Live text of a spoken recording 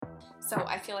So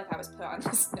I feel like I was put on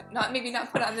this, maybe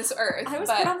not put on this earth. I was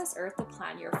but put on this earth to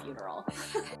plan your funeral.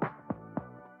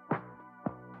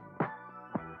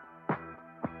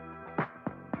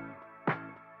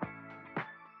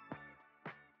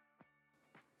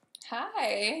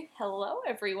 Hi. Hello,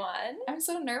 everyone. I'm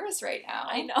so nervous right now.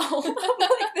 I know.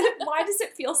 Like, why does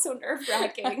it feel so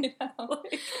nerve-wracking?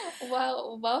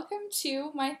 Well, welcome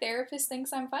to My Therapist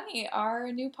Thinks I'm Funny,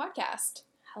 our new podcast.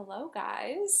 Hello,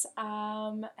 guys.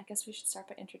 I guess we should start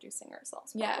by introducing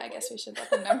ourselves. Yeah, probably. I guess we should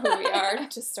let them know who we are to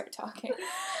just start talking.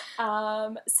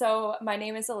 So my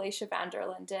name is Alicia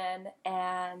Vanderlinden,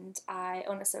 and I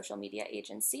own a social media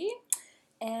agency.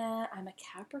 And I'm a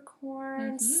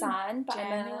Capricorn sun, but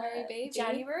January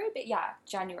baby.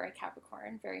 January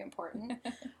Capricorn, very important.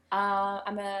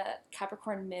 I'm a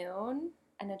Capricorn moon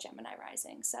and a Gemini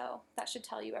rising, so that should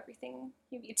tell you everything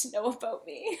you need to know about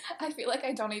me. I feel like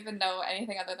I don't even know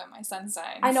anything other than my sun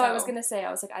sign. I know, so. I was gonna say,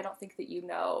 I was like, I don't think that you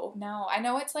know. No, I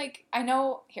know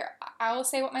here, I will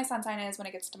say what my sun sign is when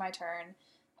it gets to my turn.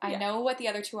 I know what the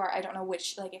other two are. I don't know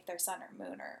which, like, if they're sun or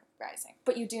moon or rising.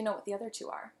 But you do know what the other two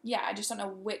are. Yeah, I just don't know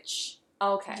which.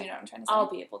 Okay. Do you know what I'm trying to say?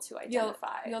 I'll be able to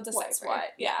identify. You'll decipher. What's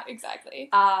what. Yeah, exactly.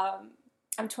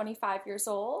 I'm 25 years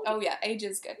old. Oh, yeah, age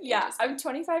is good. I'm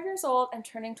 25 years old. I'm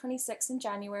turning 26 in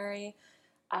January.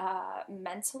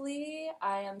 Mentally,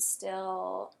 I am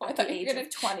still at the age of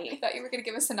 20. I thought you were going to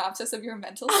give a synopsis of your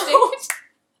mental state.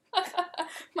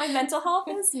 My mental health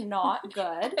is not good.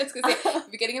 I was going to say, at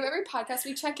the beginning of every podcast,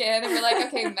 we check in and we're like,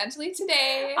 okay, mentally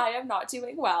today. I am not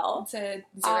doing well. It's a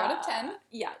 0 out of 10.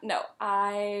 Yeah, no.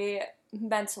 I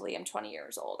mentally am 20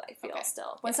 years old, I feel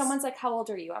still. When someone's like, how old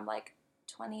are you? I'm like,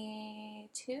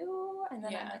 22? And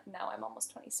then I'm like, no, I'm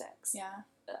almost 26. Yeah.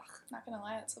 Ugh. Not going to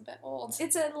lie, it's a bit old.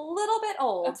 It's a little bit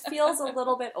old. Feels a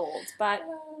little bit old, but...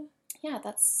 Yeah,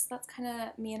 that's kind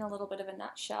of me in a little bit of a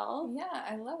nutshell. Yeah,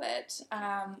 I love it.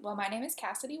 Well, my name is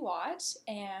Cassidy Watt,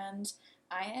 and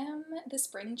I am the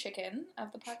spring chicken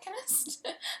of the podcast.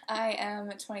 I am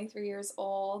 23 years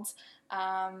old.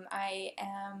 I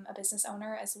am a business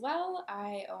owner as well.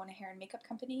 I own a hair and makeup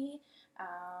company.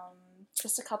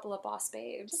 Just a couple of boss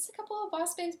babes. Just a couple of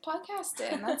boss babes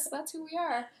podcasting. That's who we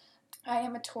are. I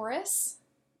am a Taurus.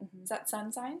 Is that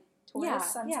sun sign?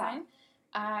 Taurus, sun sign.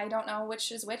 I don't know which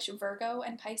is which. Virgo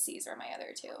and Pisces are my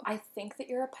other two. I think that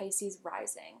you're a Pisces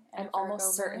rising. And I'm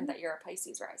almost certain that you're a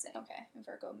Pisces rising. Okay,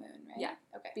 Virgo moon, right? Yeah.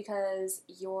 Okay. Because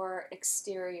your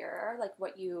exterior, like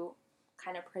what you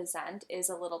kind of present, is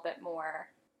a little bit more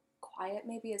quiet,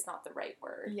 maybe is not the right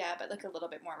word. Yeah, but like a little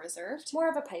bit more reserved. More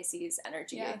of a Pisces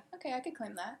energy. Yeah, okay, I could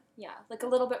claim that. Yeah, like a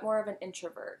little bit more of an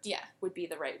introvert. Yeah. Would be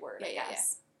the right word, I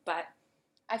guess. Yeah. But...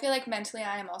 I feel like mentally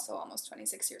I am also almost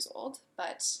 26 years old,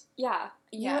 but... Yeah,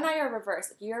 you and I are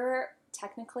reversed.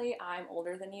 Technically, I'm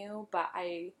older than you, but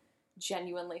I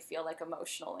genuinely feel like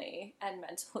emotionally and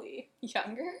mentally...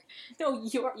 Younger? No,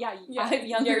 I'm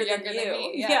younger than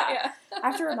me. Yeah. I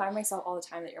have to remind myself all the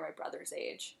time that you're my brother's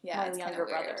age. Yeah, my it's younger kind of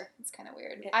brother. It's kind of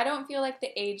weird. I don't feel like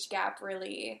the age gap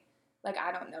really... Like,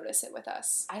 I don't notice it with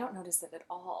us. I don't notice it at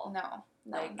all. No,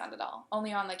 not at all.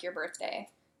 Only on, like, your birthday.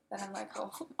 Then I'm like,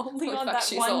 oh, only on fuck,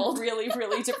 that one old. really,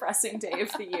 really depressing day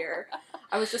of the year.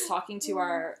 I was just talking to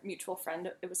our mutual friend.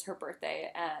 It was her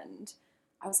birthday, and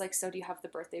I was like, so do you have the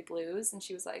birthday blues? And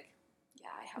she was like, yeah,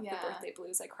 I have the birthday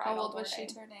blues. I cried all morning. How old was she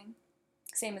turning?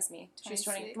 Same as me. 26? She's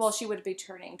turning, well, she would be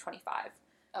turning 25.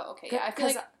 Oh, okay. Yeah, I feel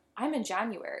like I'm in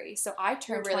January, so I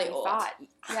turned really 25. Old.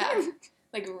 Yeah.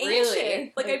 Like, really?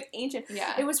 Ancient. Like, I'm ancient.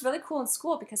 Yeah. It was really cool in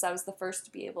school because I was the first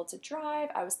to be able to drive.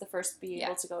 I was the first to be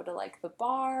able to go to, like, the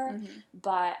bar. Mm-hmm.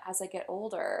 But as I get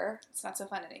older... It's not so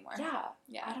fun anymore. Yeah.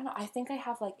 I don't know. I think I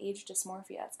have, like, age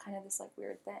dysmorphia. It's kind of this, like,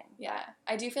 weird thing. Yeah.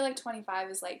 I do feel like 25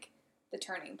 is, like, the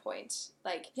turning point.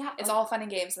 Like, yeah, it's all fun and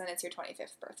games, and then it's your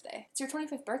 25th birthday. It's your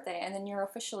 25th birthday, and then you're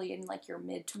officially in, like, your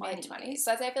mid-20s.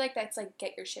 So I feel like that's, like,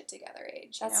 get your shit together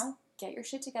age, you know? Get your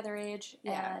shit together age,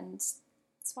 yeah. And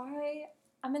that's why...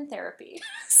 I'm in therapy.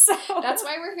 So that's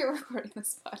why we're here recording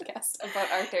this podcast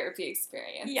about our therapy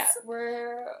experience. Yeah,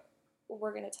 we're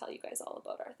going to tell you guys all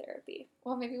about our therapy.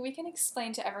 Well, maybe we can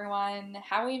explain to everyone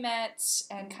how we met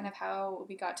and kind of how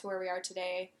we got to where we are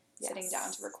today, sitting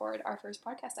down to record our first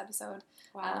podcast episode.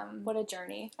 Wow, what a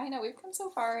journey. I know, we've come so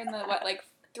far in the,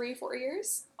 3-4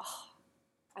 years? Oh,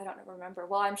 I don't remember.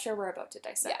 Well, I'm sure we're about to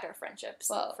dissect our friendships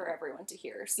for everyone to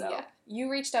hear. So yeah. You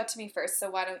reached out to me first,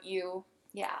 so why don't you...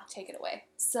 Yeah. Take it away.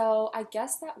 So I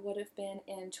guess that would have been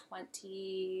in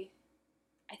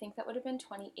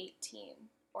 2018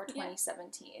 or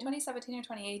 2017. 2017 or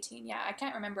 2018. Yeah, I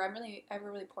can't remember. I have a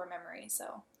really poor memory,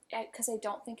 so. Because I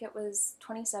don't think it was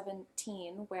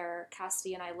 2017 where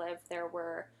Cassidy and I lived. There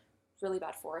were really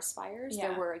bad forest fires. Yeah.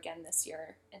 There were again this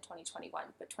year in 2021,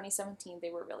 but 2017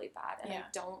 they were really bad, and I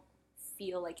don't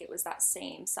feel like it was that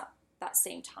same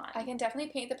time. I can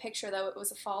definitely paint the picture though. It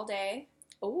was a fall day.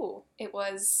 Oh, it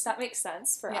was. That makes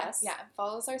sense for us. Yeah,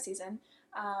 fall is our season.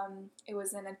 It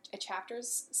was in a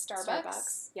Chapters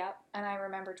Starbucks. Yep. And I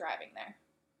remember driving there.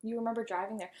 You remember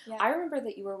driving there? Yeah. I remember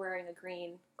that you were wearing a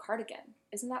green cardigan.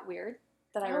 Isn't that weird?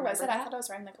 That I remember was it? that? I thought I was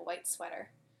wearing like a white sweater.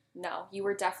 No, you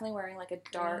were definitely wearing like a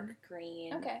dark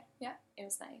green. Okay, yeah. It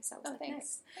was nice. I was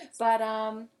thanks. Nice. But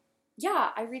yeah,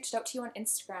 I reached out to you on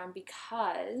Instagram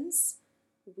because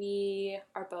we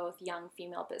are both young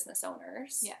female business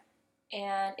owners. Yeah.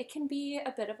 And it can be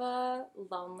a bit of a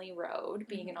lonely road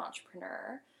being an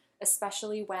entrepreneur,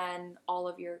 especially when all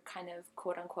of your kind of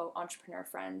quote-unquote entrepreneur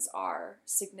friends are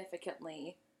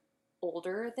significantly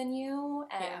older than you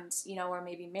and, you know, are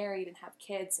maybe married and have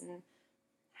kids and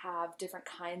have different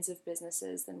kinds of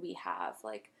businesses than we have.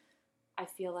 Like, I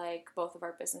feel like both of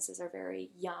our businesses are very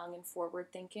young and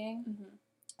forward-thinking. Mm-hmm.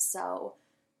 So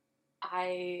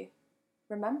I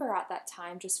remember at that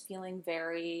time just feeling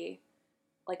very,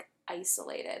 like,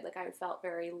 isolated. Like, I felt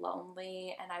very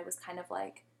lonely, and I was kind of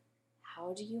like,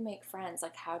 how do you make friends?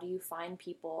 Like, how do you find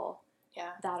people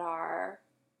that are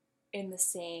in the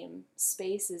same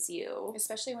space as you?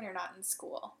 Especially when you're not in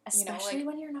school. Especially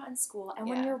when you're not in school and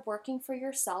when you're working for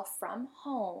yourself from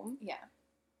home. Yeah.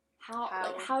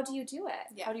 How do you do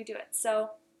it? Yeah. How do you do it?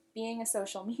 So, being a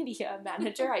social media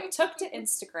manager, I took to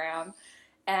Instagram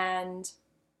and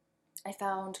I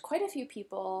found quite a few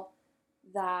people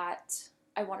that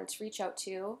I wanted to reach out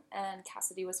to, and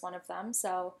Cassidy was one of them.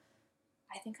 So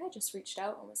I think I just reached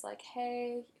out and was like,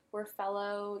 hey, we're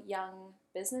fellow young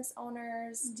business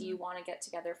owners. Do you want to get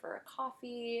together for a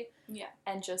coffee? Yeah.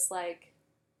 And just, like,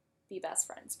 be best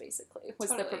friends, basically,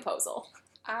 was the proposal.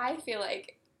 I feel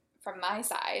like, from my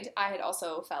side, I had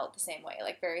also felt the same way,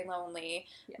 like, very lonely.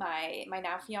 Yeah. My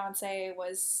now fiance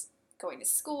was going to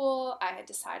school. I had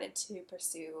decided to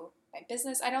pursue my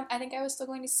business. I think I was still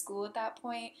going to school at that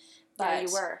point. But, yeah,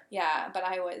 you were. Yeah, but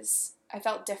I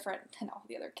felt different than all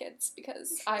the other kids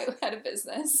because I had a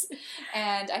business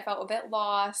and I felt a bit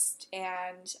lost,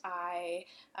 and I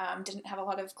didn't have a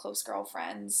lot of close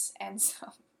girlfriends. And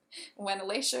so when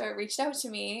Alicia reached out to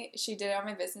me, she did it on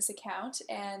my business account,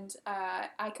 and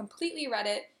I completely read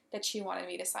it that she wanted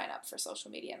me to sign up for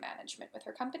social media management with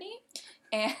her company.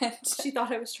 And she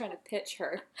thought I was trying to pitch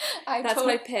her. That's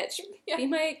my pitch. Yeah. Be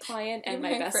my client and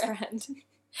my best friend.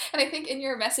 And I think in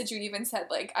your message you even said,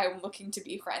 like, I'm looking to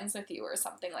be friends with you or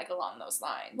something, like, along those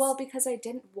lines. Well, because I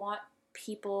didn't want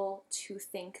people to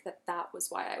think that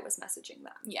was why I was messaging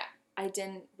them. Yeah. I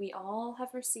didn't. We all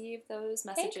have received those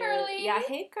messages. Hey, girlie. Yeah,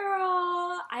 hey,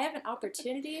 girl. I have an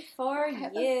opportunity for you. I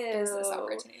have a business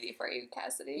opportunity for you,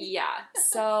 Cassidy. Yeah.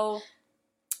 So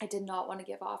I did not want to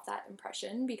give off that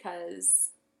impression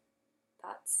because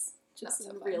that's just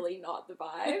really not the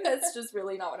vibe. That's just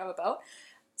really not what I'm about.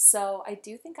 So I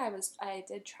do think I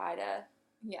did try to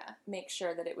make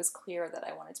sure that it was clear that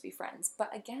I wanted to be friends.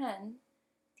 But again,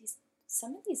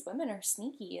 some of these women are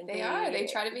sneaky, and they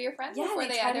try to be your friend before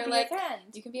they either like,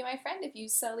 you can be my friend if you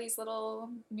sell these little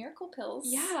miracle pills.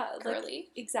 Yeah, girly. Like,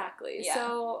 exactly. Yeah.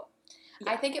 So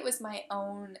I think it was my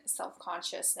own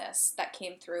self-consciousness that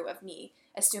came through of me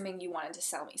assuming you wanted to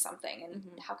sell me something, and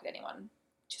how could anyone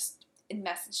just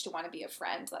message to want to be a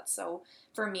friend? That's so,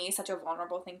 for me, such a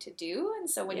vulnerable thing to do. And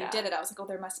so when you did it, I was like, oh,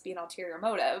 there must be an ulterior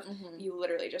motive. You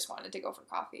literally just wanted to go for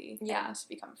coffee and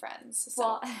become friends. So.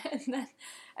 Well,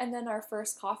 and then our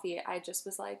first coffee, I just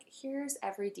was like, here's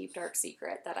every deep dark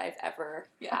secret that I've ever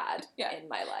had in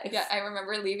my life. Yeah, I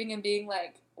remember leaving and being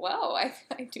like, wow, I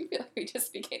do feel like we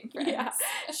just became friends. Yeah,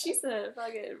 she's a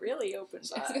fucking really open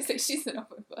book. I was going to say, she's an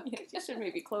open book. Yeah, she should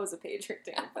maybe close a page or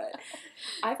two, but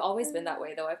I've always been that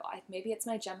way, though. Maybe it's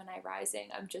my Gemini rising.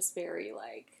 I'm just very,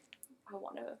 like, I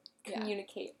want to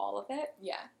communicate all of it.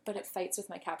 Yeah. But it fights with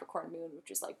my Capricorn moon, which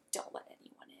is like, don't let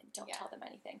anyone in. Don't tell them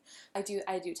anything. I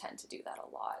do tend to do that a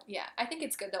lot. Yeah. I think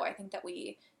it's good, though. I think that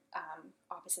we,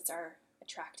 opposites are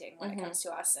attracting when it comes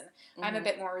to us, and I'm a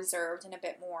bit more reserved and a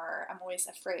bit more, I'm always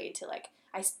afraid to, like,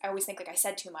 I always think, like, I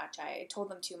said too much, I told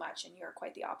them too much, and you're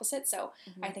quite the opposite. So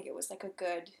I think it was, like, a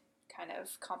good kind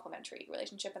of complementary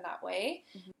relationship in that way.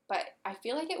 But I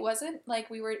feel like it wasn't, like,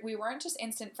 we weren't just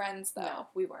instant friends, though. No,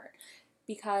 we weren't.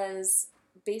 Because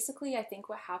basically, I think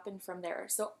what happened from there,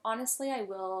 so honestly, I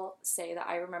will say that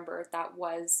I remember that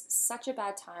was such a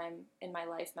bad time in my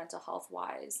life, mental health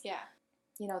wise. Yeah.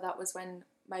 You know, that was when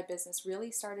my business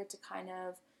really started to kind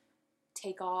of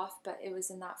take off, but it was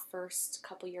in that first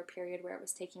couple year period where it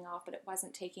was taking off, but it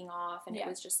wasn't taking off, and it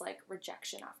was just like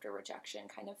rejection after rejection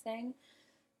kind of thing.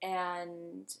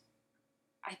 And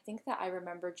I think that I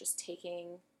remember just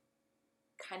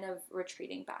kind of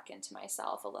retreating back into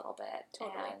myself a little bit.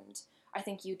 Totally. And I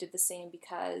think you did the same,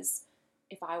 because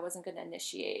if I wasn't going to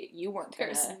initiate, you weren't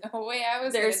going to. There's no way I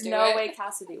was going to do it. There's no way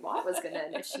Cassidy Watt was going to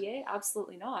initiate.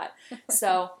 Absolutely not.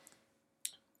 So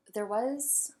there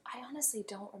was, I honestly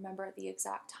don't remember the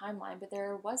exact timeline, but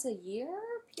there was a year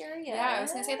period. Yeah, I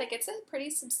was going to say, like, it's a pretty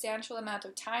substantial amount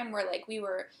of time where, like, we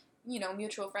were, you know,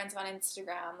 mutual friends on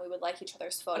Instagram. We would like each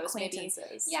other's photos.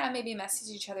 Maybe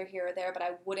message each other here or there, but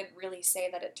I wouldn't really say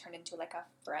that it turned into, like, a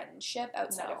friendship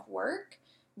outside of work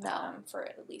for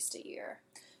at least a year.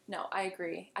 No, I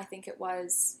agree. I think it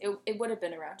would have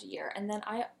been around a year. And then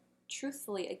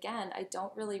truthfully, again, I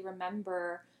don't really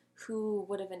remember who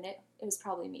would have it was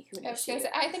probably me who initiated.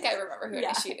 I think I remember who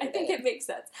initiated it. I think it makes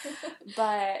sense.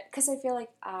 But, because I feel like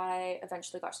I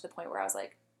eventually got to the point where I was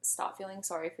like, stop feeling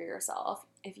sorry for yourself.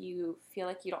 If you feel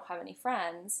like you don't have any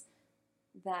friends,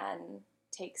 then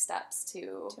take steps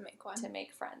to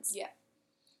make friends. Yeah.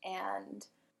 And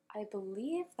I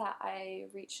believe that I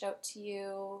reached out to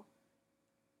you,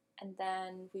 and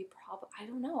then I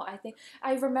don't know,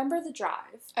 I remember the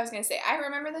drive. I was going to say, I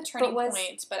remember the turning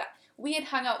point, but we had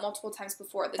hung out multiple times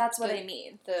before. That's what I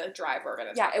mean. The drive we're going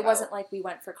to talk about. Yeah, it wasn't like we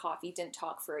went for coffee, didn't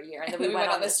talk for a year, and then we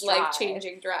went on this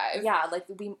life-changing drive. Yeah, like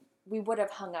we would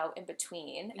have hung out in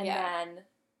between, and then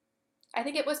I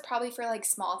think it was probably for, like,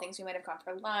 small things. We might have gone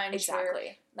for lunch or,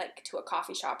 like, to a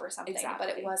coffee shop or something, but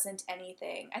it wasn't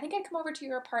anything. I think I'd come over to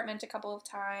your apartment a couple of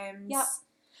times. Yeah.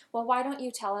 Well, why don't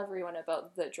you tell everyone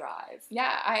about the drive?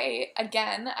 Yeah, I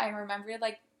remember,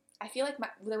 like, I feel like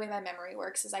the way my memory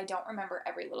works is I don't remember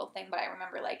every little thing, but I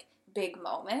remember, like, big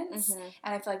moments. Mm-hmm.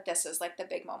 And I feel like this is, like, the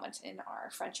big moment in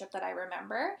our friendship that I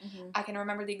remember. Mm-hmm. I can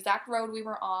remember the exact road we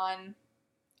were on.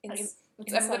 I'm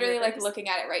literally, like, looking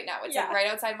at it right now. It's, like, right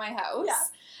outside my house.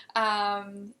 Yeah.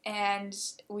 And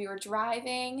we were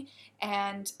driving,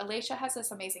 and Alicia has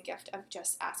this amazing gift of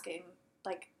just asking,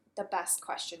 like, the best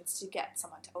questions to get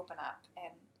someone to open up,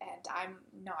 and I'm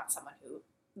not someone who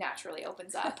naturally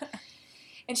opens up.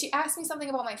 And she asked me something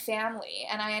about my family,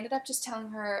 and I ended up just telling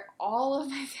her all of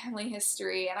my family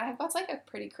history, and I've got, like, a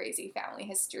pretty crazy family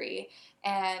history.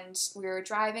 And we were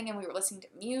driving, and we were listening to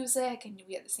music, and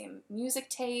we had the same music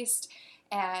taste,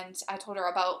 and I told her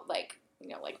about, like, you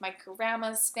know, like, my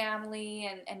grandma's family,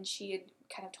 and she had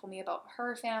kind of told me about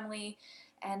her family,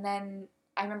 and then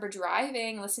I remember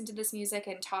driving, listening to this music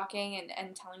and talking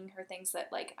and telling her things that,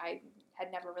 like, I had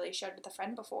never really shared with a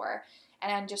friend before.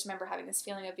 And I just remember having this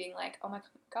feeling of being like, oh my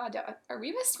God, are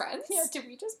we best friends? Yeah, did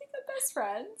we just become best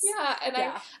friends? Yeah,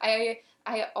 and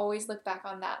I always look back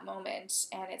on that moment,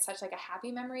 and it's such, like, a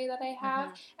happy memory that I have.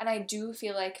 Mm-hmm. And I do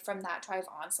feel like from that drive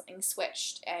on, something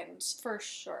switched, and for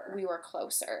sure we were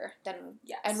closer than,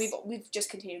 and we've just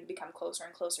continued to become closer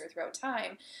and closer throughout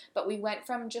time. But we went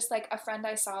from just, like, a friend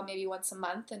I saw maybe once a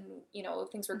month, and, you know,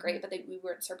 things were great, but we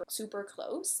weren't super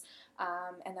close.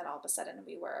 And then all of a sudden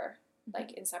we were,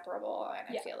 like, inseparable,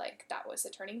 and I feel like that was a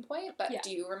turning point. But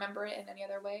do you remember it in any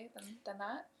other way than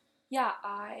that? Yeah,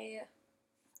 I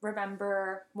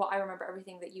remember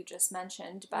everything that you just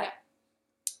mentioned, but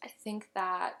I think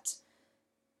that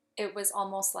it was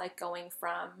almost like going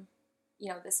from, you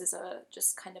know, this is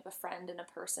just kind of a friend and a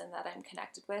person that I'm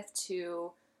connected with,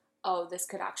 to, oh, this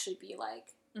could actually be,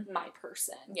 like, my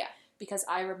person. Yeah. Because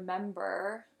I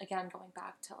remember, again, going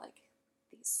back to, like,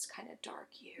 these kind of dark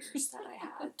years that I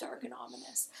had, dark and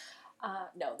ominous.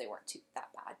 No, they weren't that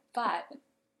bad. But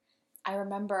I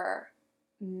remember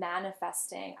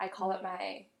manifesting, I call it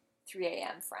my 3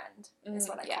 a.m. friend, is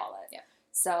what I call it. Yeah.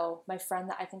 So my friend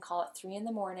that I can call at 3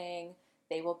 a.m,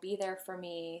 they will be there for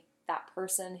me. That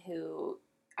person who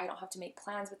I don't have to make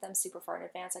plans with them super far in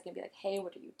advance. I can be like, hey,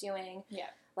 what are you doing? Yeah.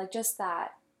 Like, just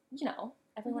that, you know,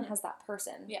 everyone has that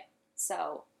person. Yeah.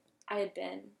 So I had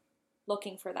been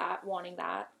looking for that, wanting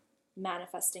that,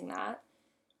 manifesting that,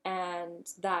 and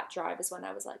that drive is when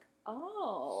I was like,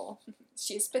 oh,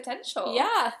 she's potential.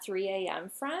 Yeah, 3 a.m.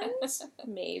 friend,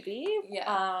 maybe.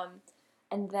 Yeah.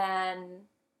 And then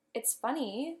it's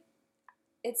funny.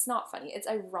 It's not funny. It's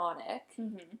ironic,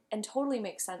 and totally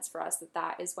makes sense for us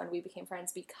that is when we became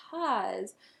friends,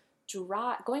 because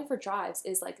going for drives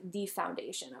is, like, the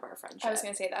foundation of our friendship. I was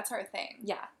going to say, that's our thing.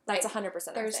 Yeah, that's 100% our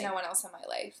thing. There's no one else in my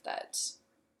life that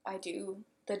I do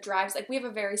the drives. Like, we have a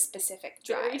very specific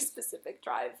drive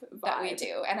vibe that we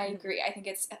do, and I agree. I think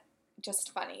it's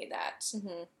just funny that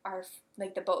our,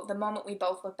 like, the moment we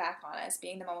both look back on as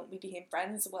being the moment we became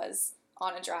friends was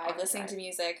on a drive, listening to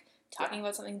music, talking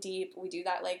about something deep. We do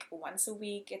that, like, once a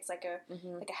week. It's like a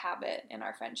habit in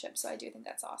our friendship. So I do think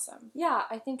that's awesome. Yeah,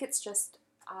 I think it's just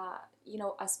you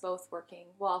know, us both working.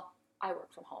 Well, I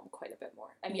work from home quite a bit more.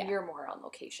 I mean, Yeah. you're more on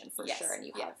location for Yes. sure, and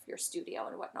you Yeah. have your studio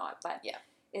and whatnot, but Yeah.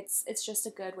 it's just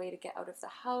a good way to get out of the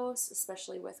house,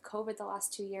 especially with COVID the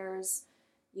last 2 years,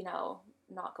 you know,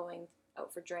 not going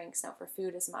out for drinks, out for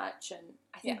food as much, and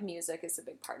I think music is a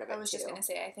big part of it, I was just going to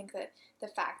say, I think that the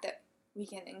fact that we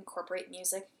can incorporate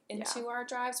music into our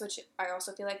drives, which I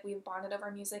also feel like we've bonded over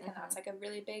music, and that's like a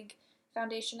really big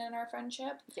foundation in our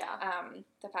friendship. Yeah.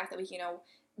 The fact that we, you know,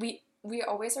 we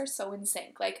always are so in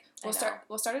sync. Like we'll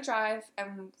start a drive,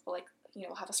 and we'll, like, you know,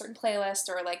 we'll have a certain playlist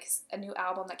or like a new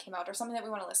album that came out or something that we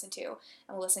want to listen to, and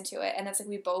we'll listen to it, and it's like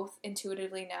we both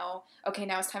intuitively know, okay,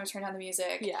 now it's time to turn down the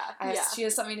music. She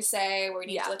has something to say, or we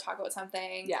need to talk about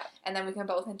something. And then we can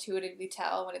both intuitively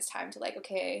tell when it's time to, like,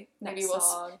 okay, maybe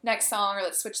next song, or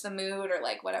let's switch the mood, or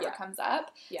like whatever comes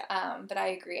up. But I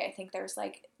agree. I think there's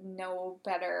like no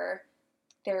better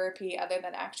therapy other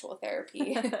than actual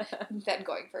therapy than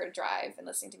going for a drive and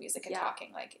listening to music and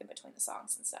talking, like, in between the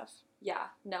songs and stuff. Yeah,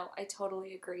 no, I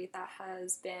totally agree. That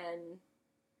has been,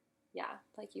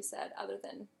 like you said, other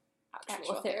than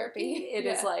actual therapy, it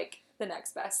is like the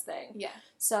next best thing. Yeah.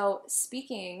 So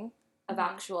speaking of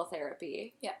actual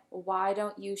therapy, why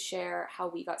don't you share how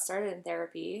we got started in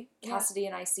therapy? Cassidy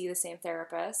and I see the same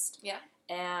therapist. Yeah.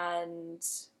 And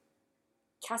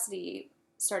Cassidy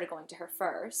started going to her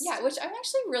first. Yeah, which I'm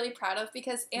actually really proud of,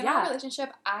 because in our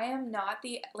relationship, I am not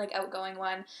the, like, outgoing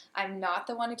one. I'm not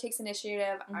the one who takes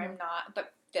initiative. I'm not.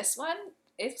 But this one,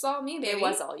 it's all me, baby. It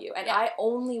was all you. And I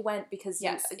only went because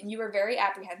you were very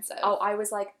apprehensive. Oh, I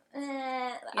was like,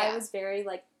 I was very,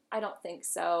 like, I don't think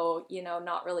so, you know,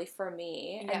 not really for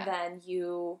me. And then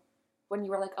when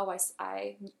you were like, oh,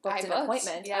 I booked an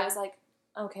appointment, I was like,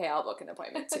 okay, I'll book an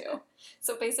appointment too.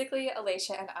 So basically,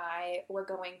 Alicia and I were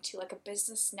going to, like, a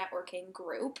business networking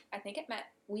group. I think it meant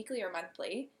weekly or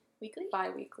monthly. Weekly?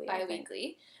 Bi-weekly.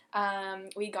 Bi-weekly.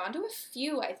 We'd gone to a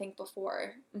few, I think,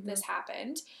 before this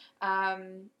happened.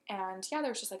 And there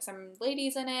was just, like, some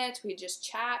ladies in it. We'd just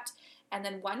chat. And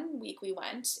then one week we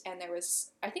went, and there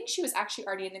was, I think she was actually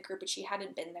already in the group, but she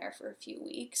hadn't been there for a few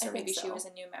weeks, or maybe she was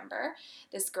a new member.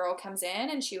 This girl comes in,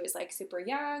 and she was, like, super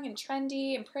young and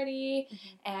trendy and pretty,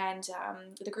 and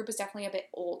the group was definitely a bit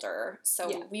older,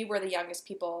 so we were the youngest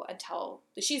people until,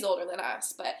 she's older than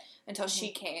us, but until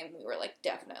she came, we were, like,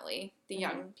 definitely the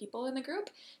young people in the group.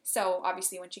 So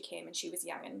obviously when she came and she was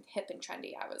young and hip and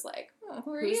trendy, I was like, oh,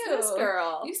 who's this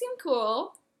girl? You seem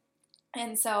cool.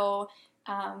 And so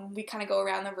we kind of go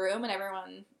around the room, and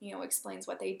everyone, you know, explains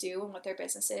what they do and what their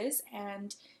business is.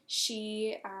 And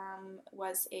she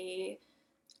was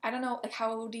I don't know, like,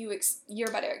 how do you,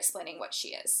 you're better explaining what she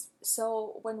is.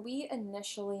 So when we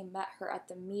initially met her at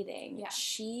the meeting,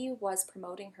 she was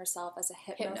promoting herself as a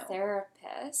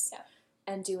hypnotherapist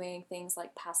and doing things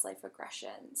like past life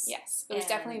regressions. Yes, it was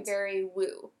definitely very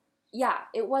woo. Yeah,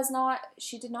 it was not,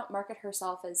 she did not market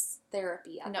herself as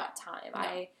therapy at that time.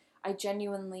 No. I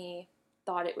genuinely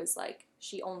thought it was like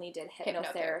she only did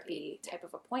hypnotherapy type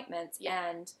of appointments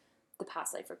and the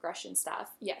past life regression stuff.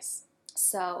 Yes.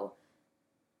 So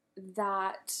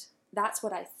that's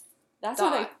what I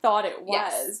thought it was.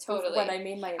 Yes, totally. When I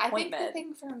made my appointment. I think the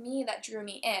thing for me that drew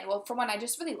me in, well, for one, I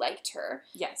just really liked her.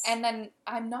 Yes. And then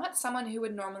I'm not someone who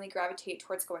would normally gravitate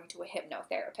towards going to a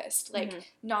hypnotherapist.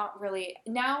 Like, not really.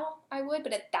 Now I would,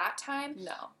 but at that time,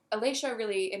 no. Alicia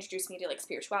really introduced me to, like,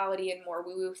 spirituality and more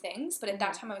woo-woo things, but at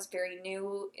that time I was very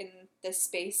new in this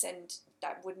space, and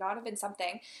that would not have been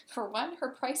something. For one, her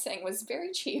pricing was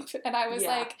very cheap, and I was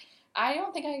like, I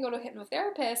don't think I can go to a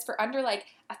hypnotherapist for under, like,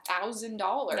 $1,000.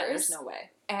 No, there's no way.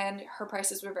 And her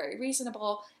prices were very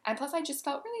reasonable, and plus I just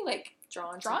felt really, like,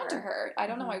 drawn to her. I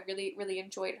don't know, I really, really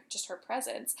enjoyed just her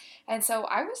presence. And so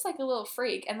I was, like, a little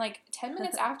freak, and, like, 10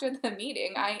 minutes after the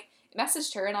meeting, I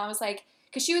messaged her, and I was like,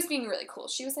 because she was being really cool.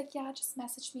 She was like, yeah, just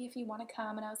message me if you want to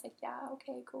come. And I was like, yeah,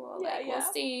 okay, cool. Like, we'll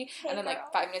see. Hey, and then,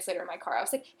 like, 5 minutes later in my car, I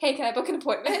was like, hey, can I book an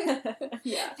appointment?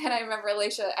 And I remember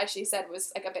Alicia, as she said,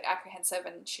 was, like, a bit apprehensive,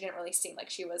 and she didn't really seem like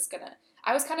she was going to.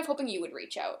 I was kind of hoping you would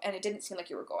reach out, and it didn't seem like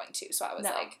you were going to. So I was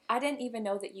like. I didn't even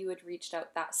know that you had reached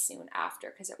out that soon after,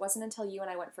 because it wasn't until you and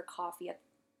I went for coffee at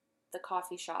the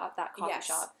coffee shop,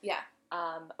 shop. Yeah.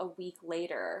 A week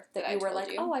later that you were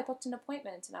like, oh, I booked an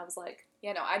appointment, and I was like,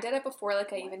 yeah, no, I did it before,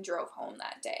 like, I even drove home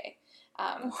that day.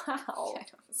 Wow. Yeah, I know,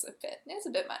 it was a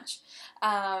bit much.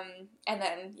 And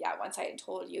then, once I had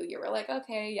told you, you were like,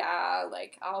 okay, yeah,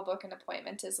 like, I'll book an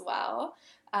appointment as well.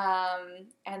 And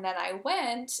then I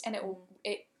went, and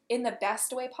it in the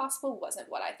best way possible,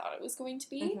 wasn't what I thought it was going to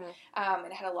be.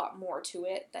 It had a lot more to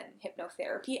it than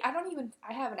hypnotherapy.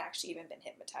 I haven't actually even been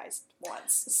hypnotized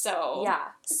once, so. Yeah,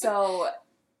 so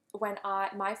when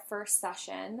my first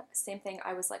session, same thing,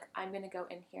 I was like, I'm going to go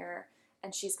in here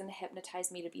and she's going to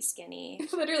hypnotize me to be skinny.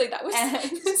 Literally,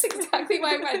 that's exactly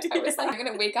what I meant. I was like, I'm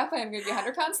going to wake up and I'm going to be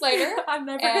 100 pounds lighter. I'm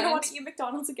never going to want to eat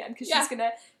McDonald's again because she's going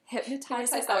to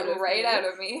hypnotize it out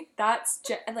of me. That's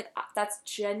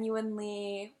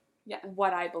genuinely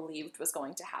what I believed was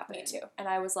going to happen. Me too. And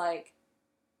I was like,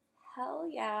 hell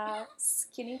yeah,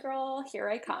 skinny girl, here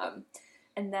I come.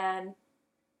 And then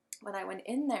when I went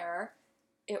in there,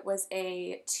 it was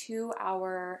a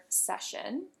 2-hour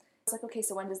session. I was like, okay,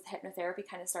 so when does the hypnotherapy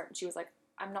kind of start? And she was like,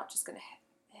 I'm not just going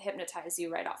to hypnotize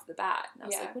you right off the bat. And I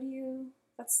was like,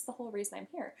 that's the whole reason I'm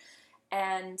here.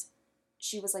 And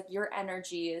she was like, your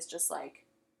energy is just like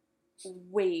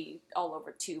way all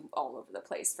over the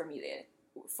place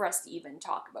for us to even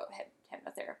talk about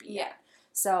hypnotherapy. Yeah.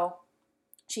 So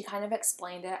she kind of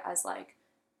explained it as like,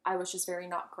 I was just very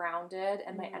not grounded,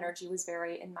 and my energy was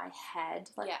very in my head,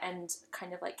 and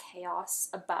kind of like chaos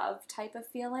above type of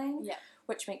feeling,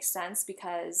 which makes sense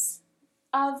because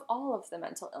of all of the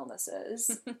mental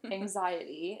illnesses,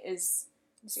 anxiety is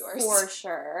yours for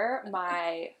sure.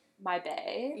 My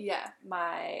bae,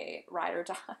 my ride or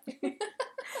die,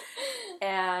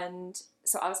 and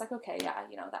so I was like, okay, that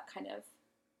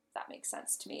makes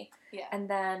sense to me, and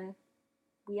then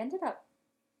we ended up.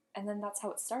 And then that's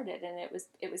how it started, and it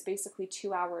was basically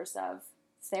 2 hours of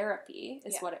therapy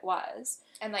is what it was.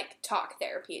 And like talk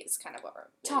therapy is kind of what we're...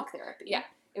 Talk therapy. Yeah.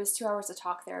 It was 2 hours of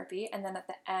talk therapy, and then at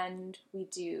the end we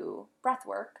do breath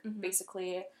work. Mm-hmm.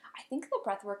 Basically, I think the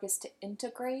breath work is to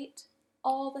integrate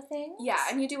all the things. Yeah,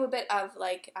 and you do a bit of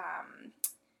like...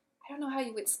 I don't know how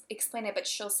you would explain it, but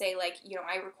she'll say, like,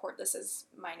 I record this as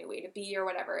my new way to be or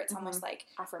whatever. It's almost like...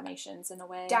 affirmations in a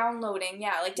way. Downloading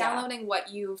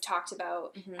what you've talked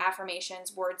about,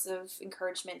 affirmations, words of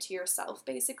encouragement to yourself,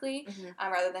 basically,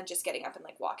 rather than just getting up and,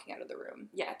 like, walking out of the room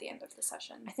at the end of the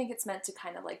session. I think it's meant to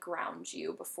kind of, like, ground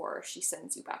you before she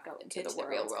sends you back out into the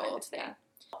real world. Kind of thing.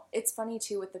 Yeah. It's funny,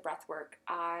 too, with the breath work.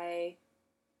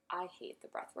 I hate the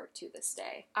breath work to this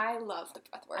day. I love the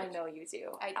breath work. I know you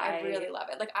do. I really love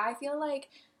it. Like, I feel like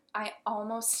I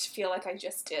almost feel like I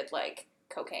just did, like,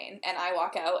 cocaine. And I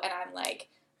walk out and I'm like,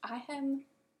 I've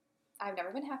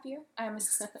never been happier. I'm a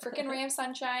freaking ray of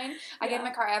sunshine. I get in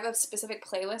my car. I have a specific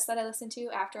playlist that I listen to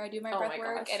after I do my breath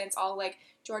work. And it's all, like,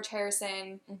 George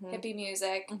Harrison, hippie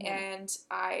music. And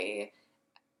I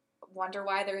wonder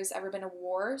why there's ever been a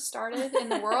war started in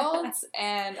the world,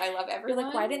 and I love everyone. You're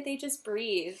like, why didn't they just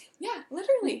breathe? Yeah,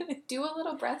 literally. Do a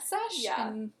little breath sesh,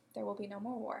 and there will be no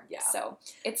more war. Yeah. So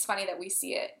it's funny that we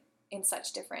see it in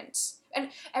such different...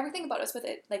 And everything about us with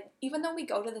it, like, even though we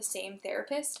go to the same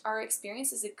therapist, our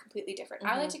experience is completely different.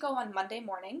 I like to go on Monday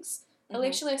mornings.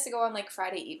 Alicia likes to go on, like,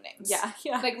 Friday evenings. Yeah.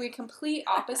 Like, we're complete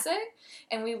opposite,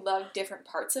 and we love different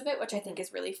parts of it, which I think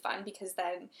is really fun, because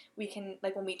then we can,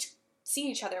 like, when we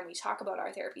see each other and we talk about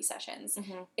our therapy sessions,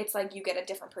 it's like you get a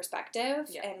different perspective,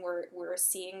 and we're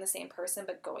seeing the same person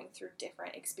but going through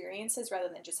different experiences rather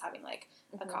than just having like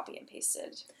a copy and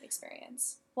pasted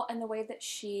experience. Well, and the way that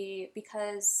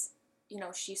because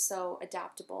she's so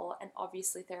adaptable, and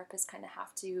obviously therapists kind of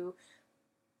have to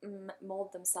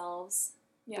mold themselves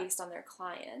based on their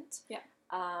client.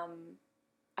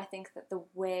 I think that the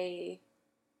way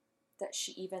that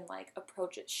she even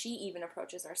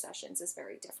approaches our sessions is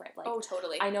very different. Like, oh,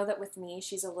 totally. I know that with me,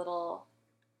 she's a little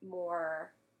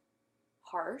more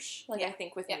harsh. Like, I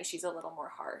think with me, she's a little more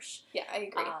harsh. Yeah, I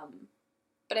agree.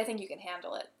 But I think you can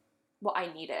handle it. Well,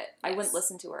 I need it. Yes. I wouldn't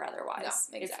listen to her otherwise.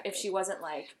 No, exactly. If she wasn't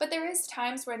like... But there is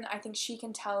times when I think she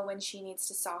can tell when she needs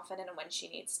to soften and when she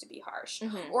needs to be harsh.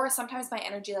 Or sometimes my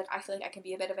energy, like, I feel like I can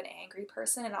be a bit of an angry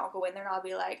person, and I'll go in there and I'll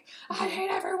be like, I hate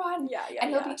everyone.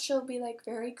 And she'll be like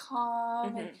very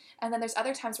calm. And then there's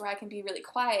other times where I can be really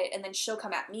quiet, and then she'll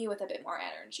come at me with a bit more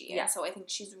energy. And so I think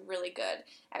she's really good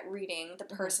at reading the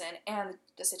person and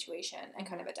the situation and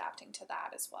kind of adapting to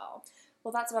that as well.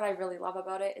 Well, that's what I really love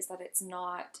about it, is that it's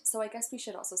not... So I guess we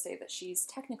should also say that she's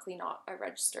technically not a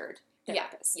registered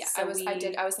therapist. Yeah. So I was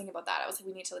thinking about that. I was like,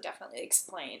 we need to definitely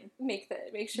explain. Make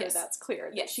sure that's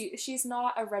clear. That she's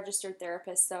not a registered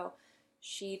therapist, so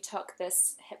she took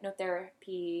this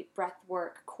hypnotherapy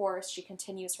breathwork course. She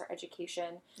continues her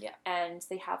education. Yeah. And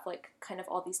they have, like, kind of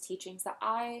all these teachings that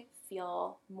I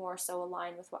feel more so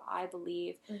align with what I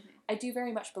believe. I do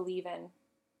very much believe in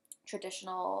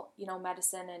traditional,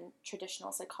 medicine and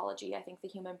traditional psychology. I think the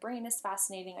human brain is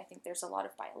fascinating. I think there's a lot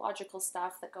of biological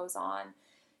stuff that goes on.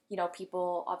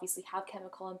 People obviously have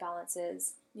chemical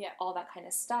imbalances, all that kind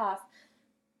of stuff.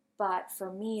 But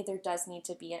for me, there does need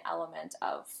to be an element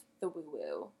of the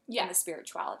woo-woo and the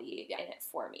spirituality in it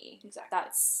for me. Exactly.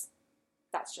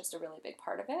 That's just a really big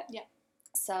part of it. Yeah.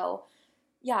 So,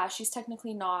 she's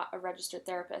technically not a registered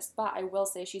therapist, but I will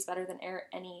say she's better than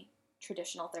any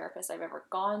traditional therapist I've ever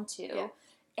gone to. Yeah.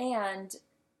 And,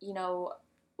 you know,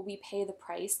 we pay the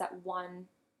price that one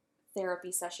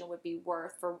therapy session would be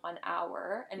worth for 1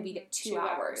 hour, and we get 2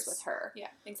 hours with her. Yeah,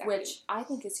 exactly. Which I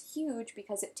think is huge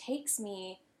because it takes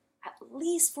me at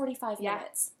least 45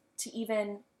 minutes to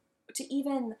even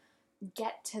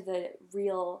get to the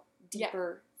real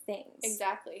deeper things.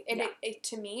 Exactly. And it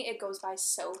to me, it goes by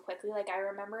so quickly. Like, I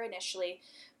remember initially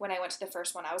when I went to the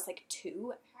first one, I was like,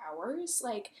 2 hours?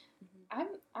 Like, I'm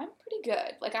pretty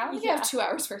good. Like, I don't think I have 2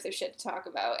 hours worth of shit to talk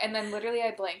about. And then literally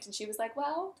I blinked and she was like,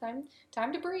 well,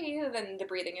 time to breathe. And then the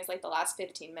breathing is like the last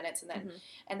 15 minutes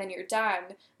and then you're done.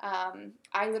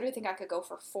 I literally think I could go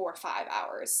for 4 or 5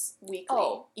 hours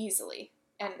weekly easily.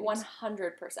 And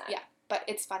 100%. Yeah. But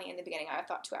it's funny, in the beginning I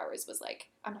thought 2 hours was like,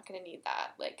 I'm not going to need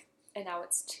that. Like, and now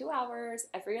it's 2 hours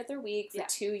every other week for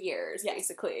 2 years,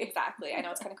 basically. Exactly. I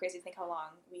know, it's kind of crazy to think how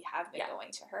long we have been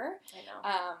going to her. I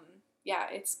know. Yeah,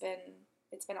 it's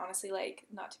been honestly, like,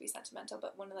 not to be sentimental,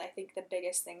 but one of the, I think the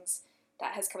biggest things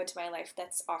that has come into my life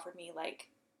that's offered me, like,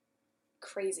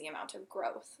 crazy amount of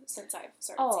growth since I've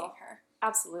started seeing her.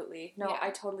 Absolutely. No,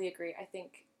 I totally agree. I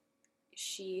think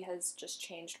she has just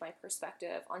changed my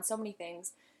perspective on so many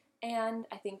things. And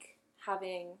I think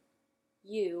having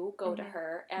you go to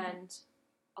her and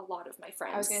a lot of my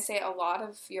friends. I was going to say, a lot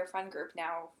of your friend group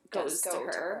now goes to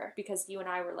her because you and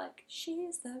I were like,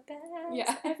 she's the best.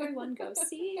 Yeah. Everyone go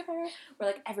see her. We're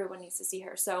like, everyone needs to see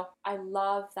her. So I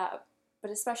love that, but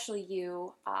especially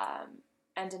you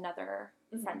and another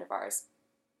friend of ours.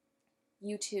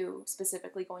 You two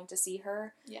specifically going to see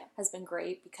her has been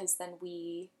great because then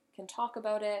we can talk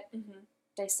about it,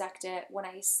 dissect it. When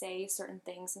I say certain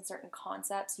things and certain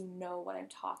concepts, you know what I'm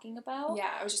talking about.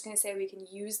 Yeah, I was just going to say, we can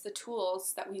use the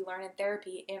tools that we learn in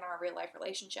therapy in our real life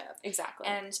relationship. Exactly.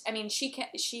 And I mean,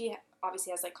 she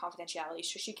obviously has like confidentiality,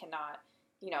 so she cannot,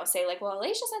 you know, say like, well,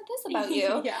 Alicia said this about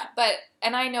you. But,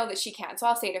 and I know that she can, so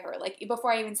I'll say to her, like,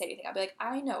 before I even say anything, I'll be like,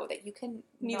 I know that you can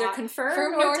neither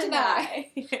confirm nor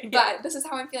deny. But this is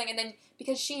how I'm feeling. And then,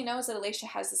 because she knows that Alicia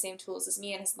has the same tools as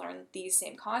me and has learned these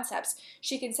same concepts,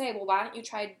 she can say, well, why don't you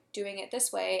try doing it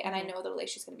this way? And I know that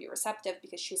Alicia's going to be receptive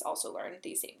because she's also learned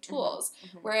these same tools.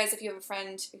 Whereas if you have a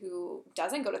friend who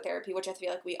doesn't go to therapy, which I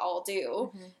feel like we all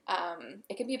do,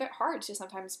 it can be a bit hard to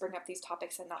sometimes bring up these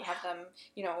topics and not have them,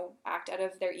 you know, act out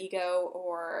of their ego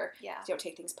or, you know,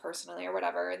 take things personally or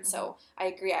whatever. And so I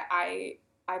agree.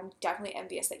 I'm definitely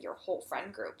envious that your whole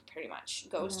friend group pretty much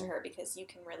goes to her, because you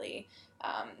can really,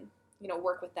 you know,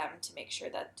 work with them to make sure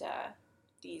that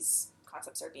these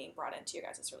concepts are being brought into your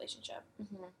guys' relationship.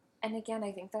 And again,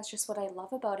 I think that's just what I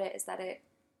love about it, is that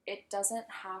it doesn't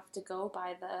have to go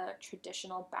by the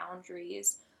traditional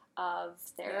boundaries of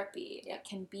therapy. It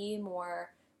can be more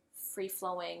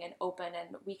free-flowing and open,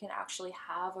 and we can actually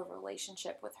have a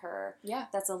relationship with her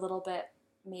that's a little bit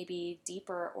maybe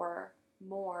deeper or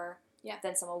more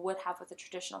than someone would have with a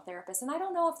traditional therapist. And I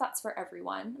don't know if that's for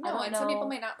everyone. No, and some people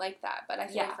might not like that, but I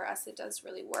feel like for us it does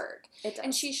really work. It does.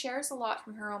 And she shares a lot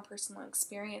from her own personal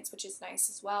experience, which is nice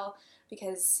as well,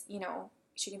 because, you know,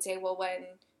 she can say, well,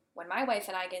 when my wife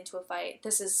and I get into a fight,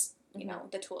 this is, you know,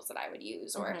 the tools that I would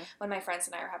use. Or when my friends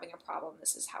and I are having a problem,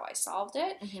 this is how I solved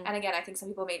it. And again, I think some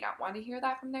people may not want to hear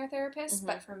that from their therapist,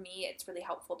 but for me, it's really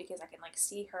helpful because I can, like,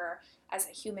 see her as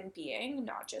a human being,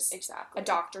 not just a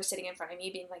doctor sitting in front of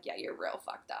me being like, yeah, you're real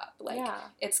fucked up. Like,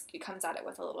 it comes at it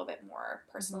with a little bit more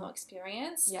personal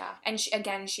experience. And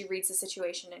she reads the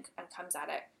situation and comes at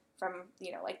it from,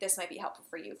 you know, like, this might be helpful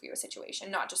for you, for your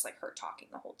situation, not just like her talking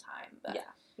the whole time, but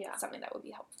something that would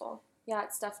be helpful. Yeah,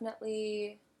 it's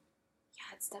definitely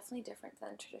different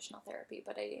than traditional therapy,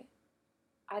 but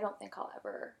I don't think I'll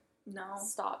ever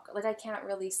stop. Like, I can't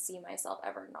really see myself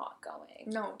ever not going.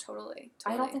 No, totally.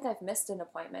 I don't think I've missed an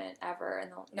appointment ever in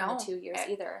the 2 years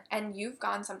either. And you've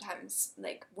gone sometimes,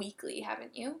 like, weekly,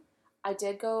 haven't you? I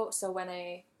did go, so when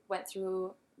I went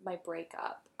through my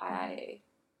breakup, I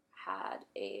had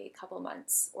a couple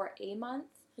months, or a month,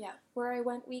 where I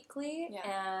went weekly,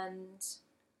 and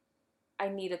I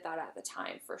needed that at the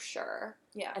time for sure.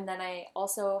 And then I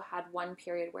also had one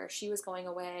period where she was going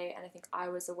away, and I think I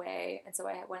was away, and so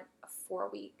I went a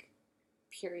 4-week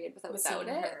period without seeing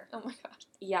her. Oh my god.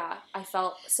 Yeah, I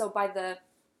felt, so by the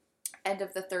end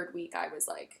of the 3rd week, I was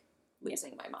like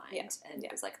losing my mind, and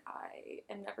it was like, I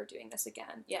am never doing this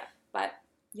again. But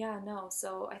no,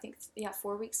 so I think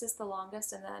 4 weeks is the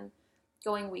longest, and then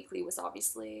going weekly was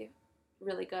obviously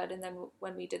really good. And then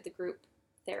when we did the group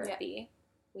therapy,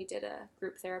 we did a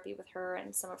group therapy with her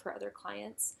and some of her other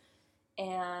clients,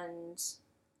 and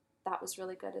that was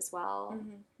really good as well.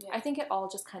 I think it all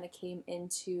just kind of came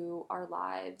into our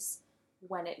lives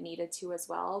when it needed to as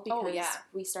well, because Oh, yeah.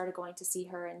 we started going to see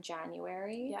her in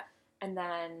January. Yeah. And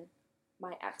then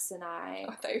my ex and I...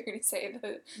 Oh, I thought you were going to say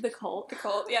the cult. The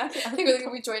cult, yeah.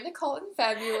 We joined the cult in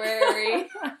February.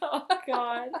 Oh,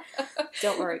 God.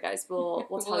 Don't worry, guys. We'll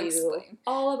tell you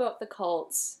all about the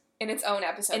cult. In its own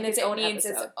episode. It needs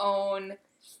its own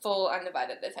full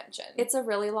undivided attention. It's a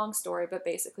really long story, but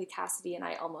basically Cassidy and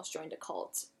I almost joined a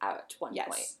cult at one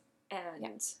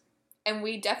point. And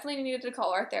we definitely needed to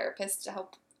call our therapist to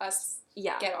help us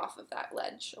get off of that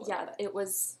ledge a little bit. It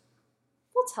was...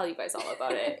 We'll tell you guys all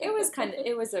about it.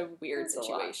 It was a weird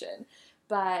situation.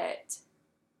 But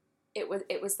it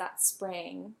was that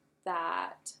spring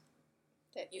that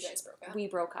you guys broke up. We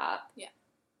broke up. Yeah.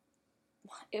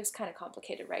 It was kind of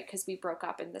complicated, right? Because we broke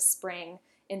up in the spring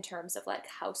in terms of, like,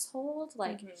 household.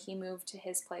 Like, he moved to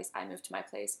his place, I moved to my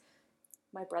place.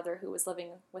 My brother, who was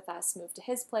living with us, moved to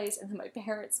his place, and then my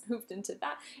parents moved into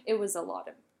that. It was a lot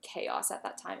of chaos at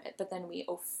that time. But then we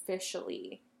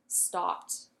officially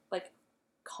stopped, like,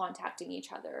 contacting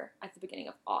each other at the beginning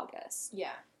of August.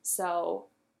 Yeah. So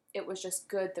it was just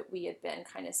good that we had been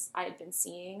I had been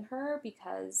seeing her,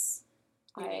 because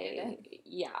I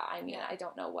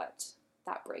don't know what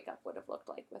that breakup would have looked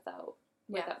like without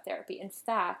therapy. In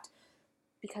fact,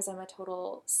 because I'm a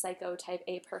total psycho type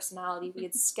A personality, we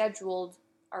had scheduled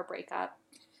our breakup.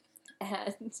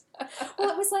 And, well,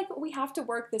 it was like, we have to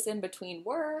work this in between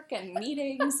work and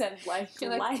meetings and, like, you're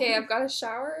like, okay, I've got a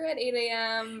shower at 8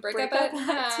 a.m., break up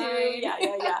at 2.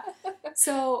 Yeah.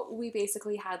 So we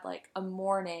basically had, like, a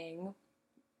morning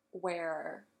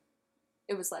where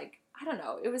it was, like, I don't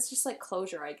know, it was just, like,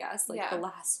 closure, I guess, like, the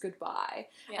last goodbye.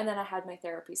 Yeah. And then I had my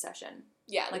therapy session.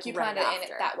 Yeah, like you planned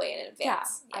it that way in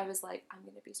advance. Yeah, I was like, I'm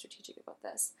going to be strategic about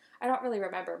this. I don't really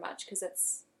remember much, because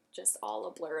it's just all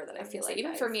a blur that I feel like.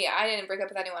 Even for me, I didn't break up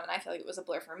with anyone, and I feel like it was a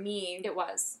blur for me. It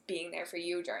was. Being there for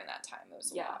you during that time. It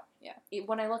was a lot. Yeah.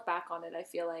 When I look back on it, I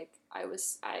feel like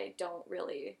I don't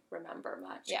really remember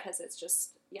much, because it's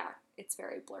just, it's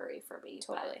very blurry for me.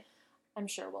 Totally. But I'm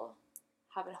sure we'll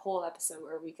have a whole episode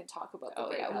where we can talk about the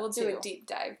breakup. We'll do a deep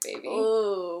dive, baby.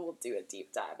 Oh, we'll do a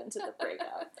deep dive into the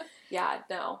breakup.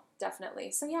 No,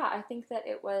 definitely. So I think that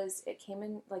it came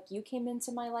in, like, you came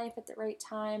into my life at the right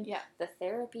time. Yeah. The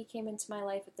therapy came into my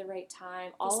life at the right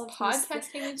time. All of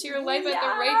podcast came into your life at the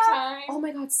right time. Oh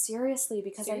my God, seriously,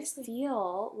 because I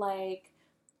feel like,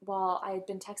 well, I had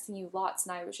been texting you lots,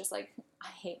 and I was just like, I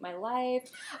hate my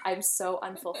life. I'm so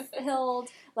unfulfilled.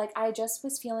 Like, I just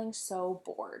was feeling so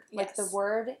bored. Yes. Like, the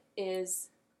word is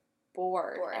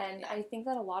bored. And I think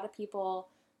that a lot of people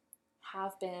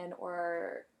have been,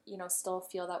 or, still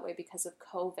feel that way because of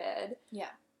COVID. Yeah.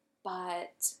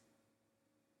 But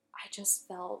I just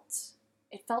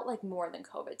it felt like more than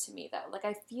COVID to me, though. Like,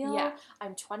 I feel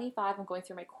I'm 25, I'm going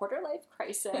through my quarter-life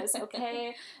crisis,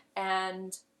 okay?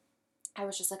 And I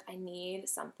was just like, I need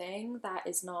something that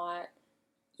is not,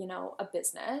 a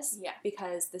business. Yeah.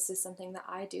 Because this is something that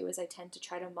I do, is I tend to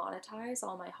try to monetize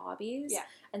all my hobbies. Yeah.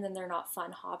 And then they're not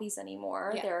fun hobbies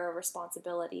anymore. Yeah. They're a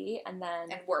responsibility. And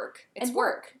then... And work. It's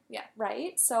work. Yeah.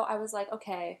 Right? So I was like,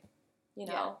 okay,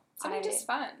 something just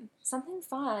fun. Something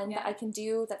fun that I can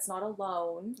do that's not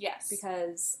alone. Yes.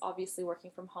 Because obviously working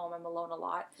from home, I'm alone a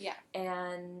lot. Yeah.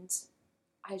 And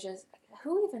I just...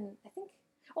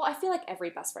 I feel like every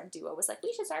best friend duo was like,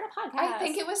 we should start a podcast. I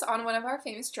think it was on one of our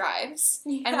famous drives.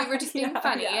 And we were just being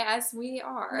funny, as we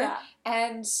are. Yeah.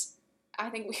 And I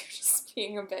think we were just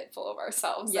being a bit full of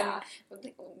ourselves. Yeah.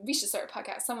 And we should start a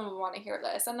podcast. Someone would want to hear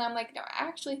this. And I'm like, no, I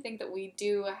actually think that we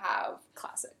do have...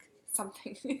 Classic.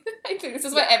 Something. I think this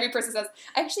is what every person says.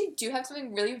 I actually do have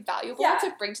something really valuable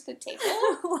to bring to the table.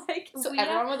 So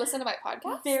everyone would listen to my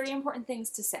podcast? Very important things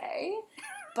to say.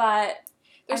 But...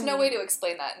 There's no way to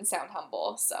explain that and sound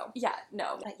humble, so. Yeah,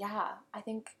 no. But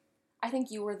I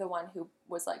think you were the one who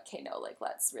was like, okay, no, like,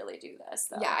 let's really do this,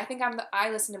 though. Yeah, I think I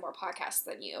listen to more podcasts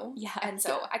than you. Yeah. And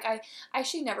so, I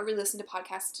actually never really listened to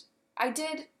podcasts.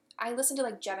 I listened to,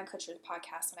 like, Jenna Kutcher's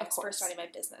podcast when I was first starting my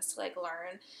business to, like,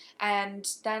 learn. And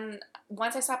then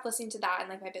once I stopped listening to that and,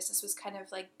 like, my business was kind of,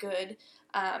 like, good,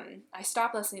 I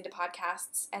stopped listening to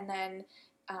podcasts. And then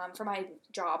for my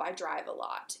job, I drive a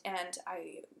lot. And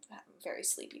I'm a very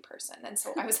sleepy person. And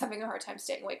so I was having a hard time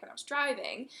staying awake when I was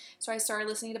driving. So I started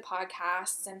listening to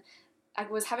podcasts, and I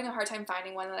was having a hard time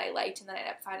finding one that I liked, and then I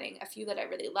ended up finding a few that I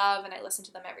really love, and I listen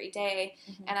to them every day.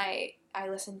 Mm-hmm. And I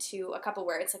listen to a couple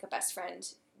where it's like a best friend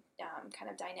kind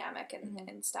of dynamic and, Mm-hmm.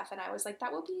 and stuff. And I was like,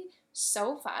 that would be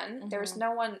so fun. Mm-hmm. There's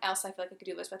no one else I feel like I could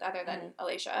do this with other than Mm-hmm.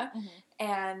 Alicia. Mm-hmm.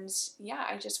 And yeah,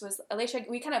 I just was, Alicia,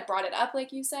 we kind of brought it up,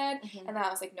 like you said. Mm-hmm. And then I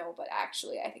was like, no, but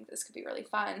actually, I think this could be really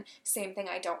fun. Same thing,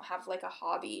 I don't have like a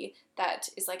hobby that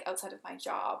is like outside of my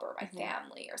job or my Mm-hmm.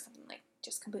 family or something like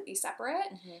just completely separate.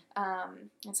 Mm-hmm.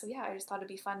 And so yeah, I just thought it'd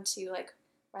be fun to like,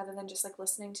 rather than just like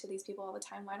listening to these people all the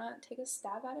time, why not take a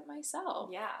stab at it myself?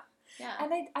 Yeah. Yeah.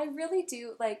 And I really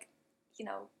do, like, you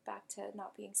know, back to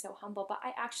not being so humble, but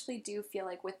I actually do feel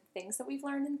like with things that we've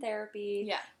learned in therapy,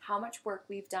 Yeah. how much work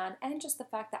we've done, and just the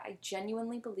fact that I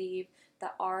genuinely believe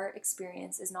that our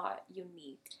experience is not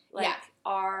unique. Like, Yeah.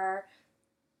 our,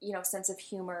 you know, sense of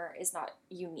humor is not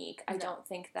unique. I No. don't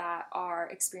think that our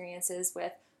experiences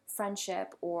with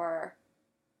friendship or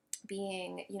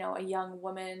being, you know, a young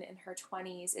woman in her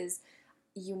 20s is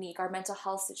unique. Our mental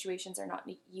health situations are not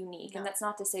unique. No. And that's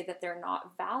not to say that they're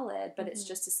not valid, but it's Mhm.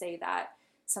 just to say that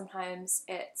sometimes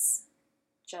it's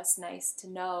just nice to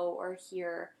know or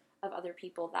hear of other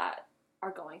people that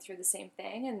are going through the same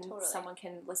thing. And Totally. someone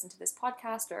can listen to this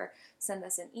podcast or send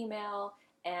us an email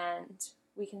and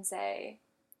we can say,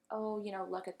 oh, you know,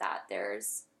 look at that.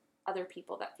 There's other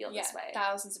people that feel this way.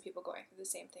 Thousands of people going through the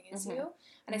same thing as Mhm. you.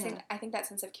 And Mhm. I think that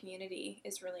sense of community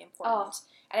is really important.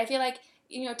 And I feel like,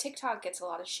 you know, TikTok gets a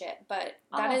lot of shit, but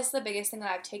that is the biggest thing that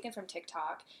I've taken from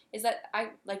TikTok is that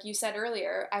I, like you said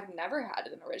earlier, I've never had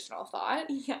an original thought.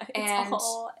 Yeah, And-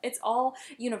 it's all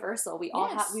universal. We've all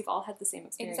Yes. had the same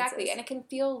experiences. Exactly. And it can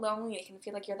feel lonely. It can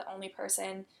feel like you're the only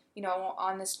person, you know,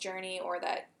 on this journey, or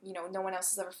that, you know, no one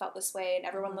else has ever felt this way, and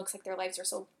everyone Mhm. looks like their lives are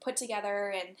so put together.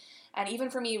 And even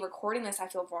for me recording this, I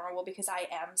feel vulnerable because I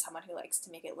am someone who likes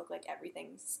to make it look like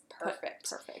everything's perfect.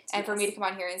 Perfect. And for me to come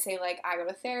on here and say, like, I go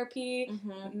to therapy,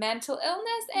 Mhm. mental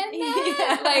illness, and that,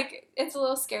 Yeah. like, it's a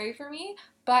little scary for me.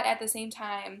 But at the same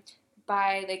time,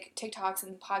 by, like, TikToks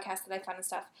and podcasts that I found and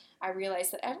stuff, I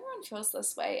realized that everyone feels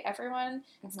this way. Everyone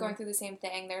is going through the same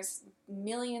thing. There's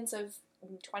millions of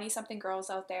 20-something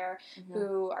girls out there Mhm.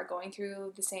 who are going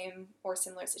through the same or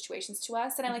similar situations to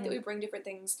us. And I like that we bring different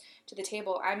things to the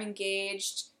table. I'm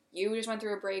engaged. You just went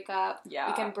through a breakup. Yeah.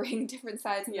 We can bring different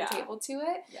sides of Yeah. the table to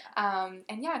it. Yeah.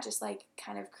 And yeah, just like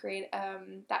kind of create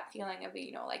that feeling of,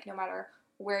 you know, like no matter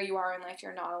where you are in life,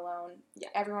 you're not alone. Yeah.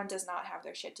 Everyone does not have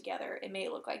their shit together. It may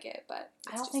look like it, but it's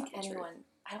I don't just think not the truth. anyone.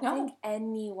 I don't No. think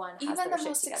anyone has Even their the shit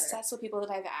most together. successful people that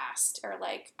I've asked are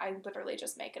like, I literally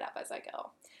just make it up as I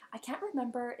go. I can't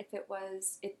remember if it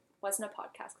wasn't a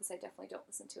podcast because I definitely don't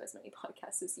listen to as many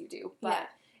podcasts as you do. But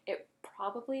it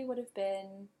probably would have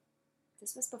been.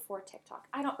 This was before TikTok.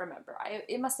 I don't remember.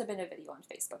 It must have been a video on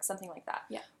Facebook, something like that.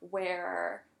 Yeah.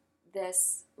 Where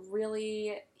this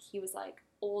really, he was like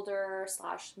older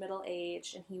 / middle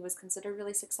aged, and he was considered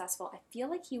really successful. I feel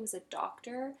like he was a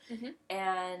doctor, Mhm.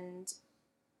 and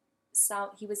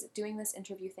he was doing this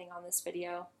interview thing on this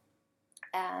video,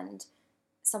 and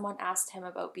someone asked him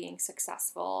about being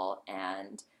successful,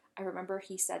 and I remember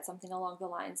he said something along the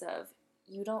lines of,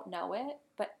 "You don't know it,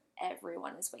 but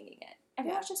everyone is winging it.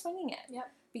 Everyone's just winging it."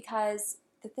 Yep. Because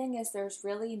the thing is, there's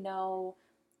really no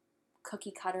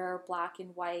cookie cutter, black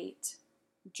and white,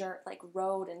 like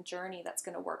road and journey that's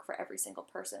going to work for every single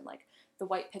person. Like the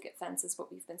white picket fence is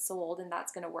what we've been sold, and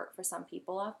that's going to work for some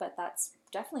people, but that's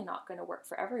definitely not going to work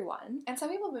for everyone. And some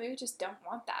people maybe just don't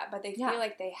want that, but they Yeah. feel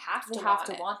like they have to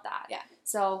want that. Yeah.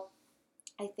 So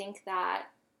I think that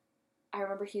I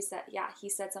remember he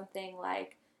said something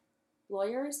like,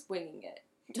 lawyers, winging it.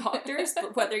 Doctors,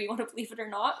 but whether you want to believe it or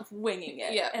not, winging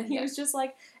it. Yeah, And he yeah. was just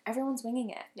like, everyone's winging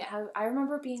it. Yeah. I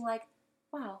remember being like,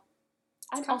 wow,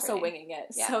 I'm It's also comforting. winging it.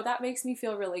 Yeah. So that makes me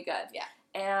feel really good. Yeah.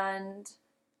 And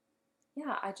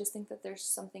yeah, I just think that there's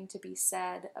something to be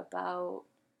said about,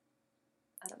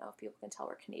 I don't know if people can tell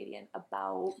we're Canadian,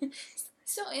 about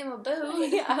So am a boo.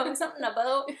 yeah, something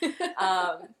about.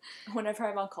 Whenever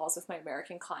I'm on calls with my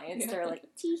American clients, they're like,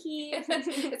 tee-hee.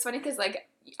 It's funny because, like,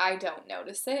 I don't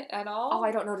notice it at all. Oh,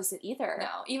 I don't notice it either. No.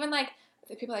 Even, like,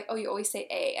 the people are like, oh, you always say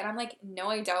A. And I'm like, no,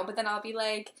 I don't. But then I'll be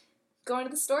like, going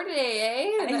to the store today,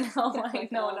 eh? I And know, then- I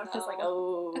know. And I'm just like,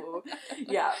 oh.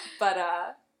 Yeah, but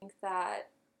I think that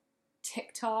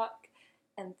TikTok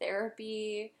and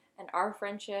therapy and our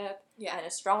friendship Yeah. and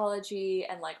astrology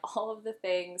and like all of the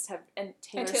things and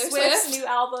Taylor Taylor Swift's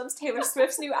Swift. Taylor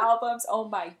Swift's new albums, oh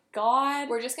my god.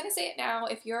 We're just going to say it now.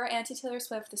 If you're anti-Taylor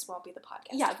Swift, this won't be the podcast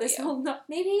Yeah, for this you. will not,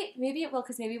 maybe it will,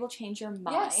 because maybe we'll change your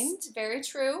mind. Yes, very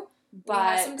true. But We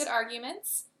have some good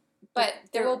arguments. But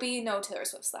there they're- will be no Taylor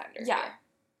Swift slander Yeah. here.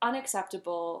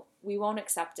 Unacceptable. We won't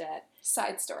accept it.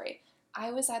 Side story. I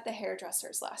was at the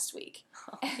hairdresser's last week.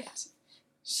 And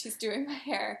she's doing my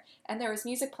hair, and there was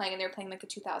music playing, and they were playing like a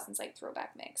 2000s like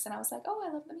throwback mix, and I was like, oh,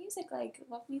 I love the music, like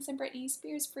love me some Britney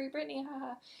Spears, free Britney,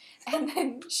 haha. And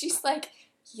then she's like,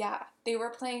 yeah, they were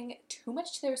playing too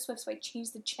much Taylor Swift, so I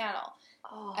changed the channel.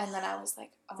 Oh, And then I was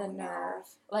like, oh the no. nerve.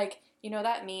 Like, you know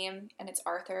that meme, and it's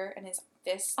Arthur, and his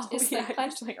fist is yeah, like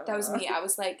clenched? like, That was me. I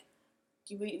was like,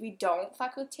 we don't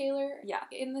fuck with Taylor Yeah.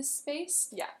 in this space.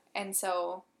 Yeah. And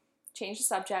so, change the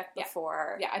subject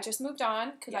before. yeah, I just moved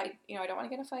on because Yeah. I don't want to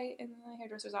get in a fight in the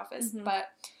hairdresser's office. Mhm. But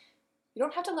you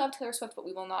don't have to love Taylor Swift, but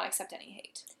we will not accept any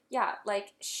hate. Yeah,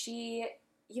 like she,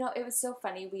 it was so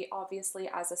funny. We obviously,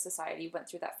 as a society, went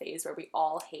through that phase where we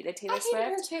all hated Taylor Swift. I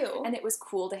hated her too. And it was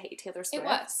cool to hate Taylor Swift. It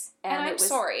was. And I'm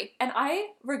sorry. And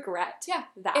I regret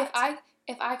that.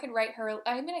 If I could write her,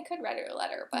 I mean, I could write her a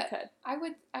letter, but could. I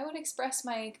would express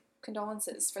my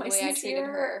condolences for My the way I treated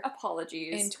her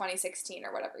apologies in 2016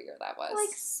 or whatever year that was.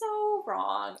 Like, so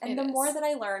wrong. And the more that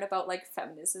I learn about, like,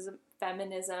 feminism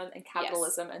and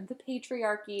capitalism and the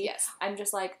patriarchy, I'm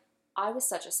just like, I was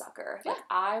such a sucker. Yeah. Like,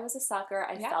 I was a sucker.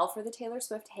 I fell for the Taylor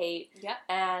Swift hate. Yeah.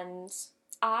 And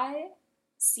I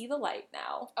see the light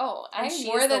now. Oh, I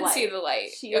more than see the light.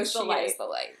 She is the light. Is the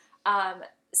light.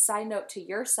 Side note to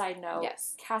your side note,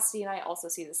 yes. Cassidy and I also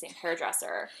see the same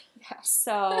hairdresser. Yeah.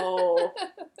 So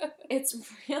it's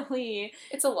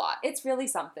a lot. It's really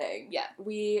something. Yeah.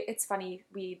 It's funny,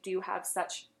 we do have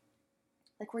such,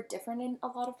 like, we're different in a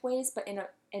lot of ways, but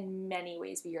in many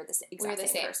ways we are the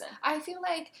same person. I feel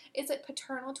like, is it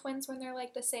paternal twins when they're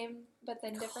like the same but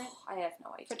then different? I have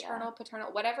no idea. Paternal,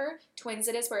 whatever twins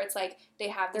it is, where it's like they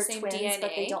have the same twins, DNA,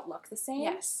 but they don't look the same.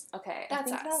 Yes. Okay.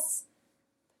 That's I think us. That's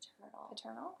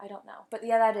paternal. I don't know, but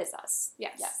yeah, that is us.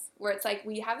 Yes. Where it's like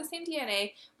we have the same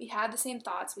DNA, we have the same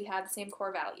thoughts, we have the same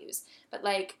core values, but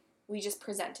like we just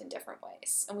present in different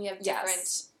ways, and we have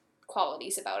different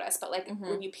qualities about us. But like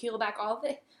when you peel back all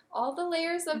the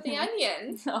layers of the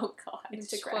onion, oh god,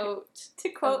 to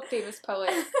quote famous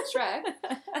poet Shrek,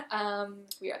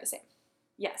 we are the same.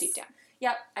 Yes, deep down.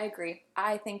 Yep, I agree.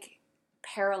 I think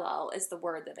parallel is the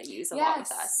word that I use a lot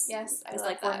with us. Yes, it's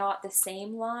like that. We're not the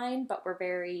same line, but we're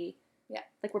very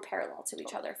like we're parallel to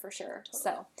each other for sure. Totally.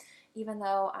 So even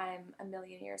though I'm a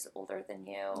million years older than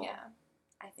you,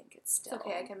 I think it's still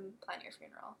okay. I can plan your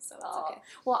funeral, so it's okay.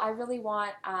 Well, I really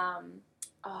want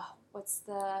what's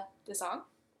the song?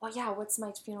 Well, yeah, what's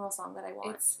my funeral song that I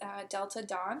want? It's Delta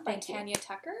Dawn by Tanya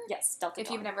Tucker. Yes, Delta Dawn.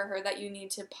 If you've never heard that, you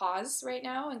need to pause right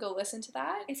now and go listen to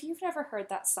that. If you've never heard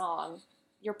that song,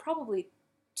 you're probably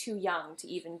too young to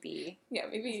even be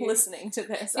maybe listening to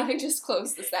this. I just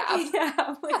closed this app.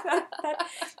 Yeah, like that,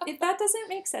 if that doesn't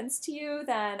make sense to you,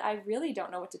 then I really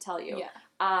don't know what to tell you.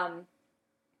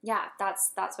 Yeah,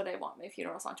 that's what I want my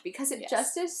funeral song to be, because it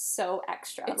just is so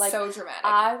extra. It's like, so dramatic.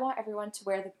 I want everyone to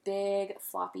wear the big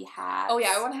floppy hats. Oh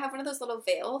yeah, I want to have one of those little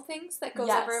veil things that goes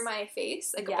over my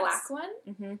face, like a black one.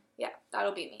 Mm-hmm. Yeah,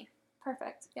 that'll be me.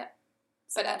 Perfect. Yeah.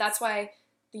 So but that's why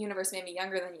the universe made me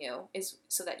younger than you, is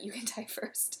so that you can die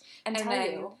first. And tell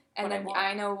then, you and then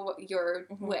I know your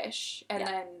wish, and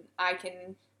then I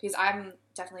can, because I'm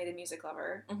definitely the music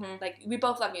lover. Like, we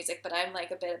both love music, but I'm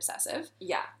like a bit obsessive.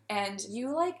 Yeah. And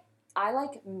I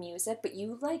like music, but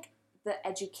you like the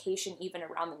education even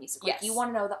around the music. Like, you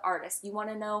want to know the artist. You want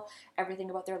to know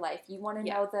everything about their life. You want to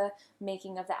know the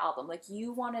making of the album. Like,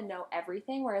 you want to know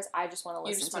everything, whereas I just want to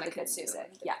listen to the good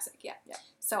music. Yeah.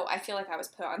 So I feel like I was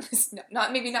put on this,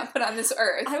 not put on this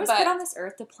earth. I was put on this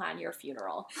earth to plan your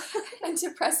funeral. And to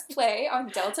press play on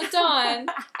Delta Dawn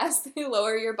as they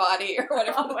lower your body or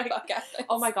whatever the fuck happens.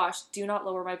 Oh my gosh, do not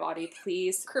lower my body,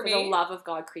 please. Cremate? For the love of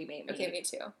God, cremate me. Okay, me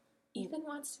too. Ethan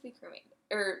wants to be cremated.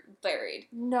 Or buried.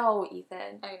 No,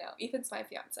 Ethan. I know. Ethan's my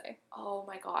fiance. Oh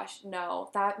my gosh, no.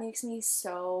 That makes me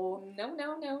so... No.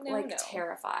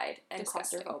 terrified and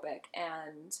disgusting. Claustrophobic,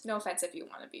 and... No offense if you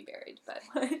want to be buried, but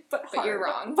but you're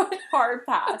wrong. But hard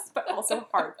pass, but also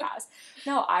hard pass.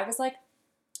 No, I was, like,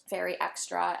 very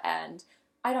extra, and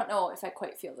I don't know if I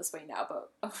quite feel this way now, but,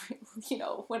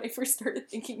 when I first started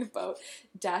thinking about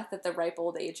death at the ripe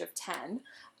old age of 10...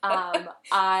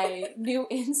 I knew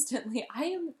instantly.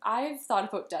 I've thought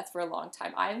about death for a long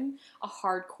time. I'm a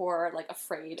hardcore, like,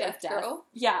 afraid of death. Girl?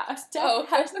 Yeah,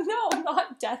 no,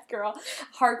 not death girl.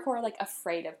 Hardcore, like,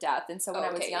 afraid of death. And so when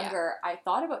I was younger, I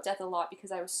thought about death a lot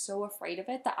because I was so afraid of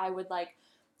it that I would, like,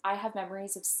 I have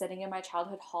memories of sitting in my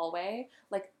childhood hallway,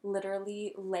 like,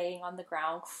 literally laying on the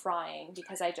ground crying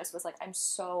because I just was like, I'm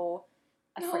so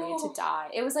afraid to die.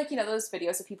 It was like, those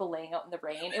videos of people laying out in the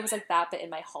rain. It was like that, but in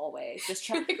my hallway. Just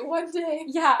trying, like, one day,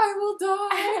 yeah, I will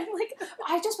die. And, like,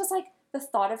 I just was like, the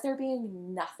thought of there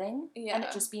being nothing and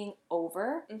it just being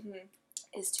over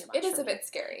is too much. It is a bit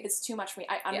scary. It's too much for me.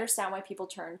 I understand why people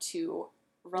turn to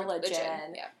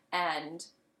religion and,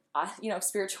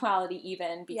 spirituality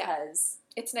even, because...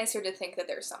 It's nicer to think that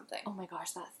there's something. Oh my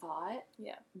gosh, that thought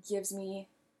gives me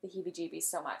the heebie-jeebies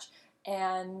so much.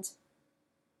 And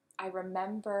I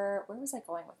remember... Where was I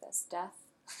going with this? Death?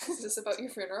 Is this about your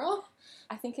funeral?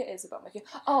 I think it is about my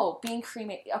funeral. Oh, being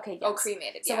cremated. Okay, yes. Oh,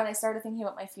 cremated, So when I started thinking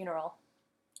about my funeral,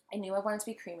 I knew I wanted to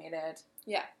be cremated.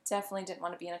 Yeah. Definitely didn't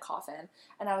want to be in a coffin.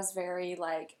 And I was very,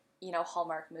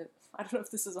 Hallmark movie. I don't know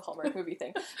if this is a Hallmark movie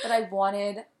thing, but I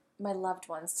wanted my loved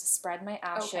ones to spread my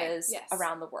ashes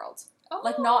around the world.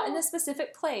 Oh, not in a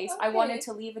specific place. Okay. I wanted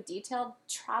to leave a detailed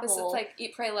travel. This is like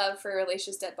Eat, Pray, Love for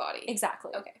Alicia's dead body.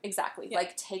 Exactly. Okay. Exactly. Yeah.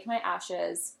 Take my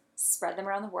ashes, spread them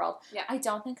around the world. Yeah. I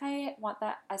don't think I want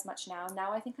that as much now.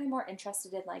 Now I think I'm more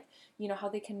interested in, how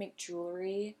they can make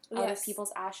jewelry out of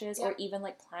people's ashes, or even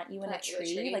plant you in a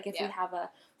tree. If we have a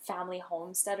family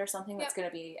homestead or something that's going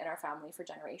to be in our family for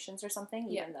generations or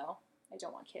something, even though I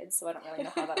don't want kids, so I don't really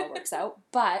know how that all works out.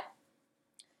 But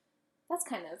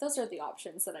those are the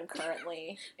options that I'm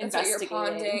currently investigating.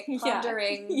 You're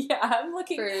pondering. Yeah, I'm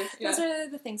looking. Those are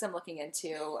the things I'm looking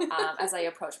into as I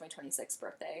approach my 26th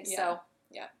birthday. Yeah. So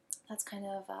yeah, that's kind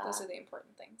of those are the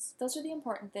important things. Those are the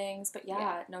important things. But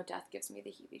no, death gives me the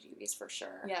heebie-jeebies for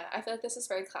sure. Yeah, I feel like this is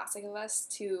very classic of us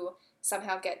to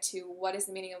somehow get to what is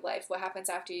the meaning of life, what happens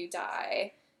after you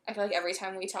die. I feel like every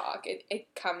time we talk,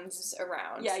 it comes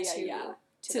around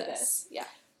to this. Yeah.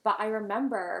 But I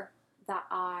remember that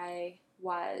I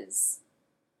was,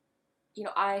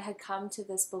 I had come to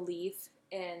this belief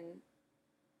in,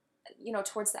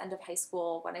 towards the end of high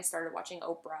school when I started watching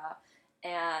Oprah,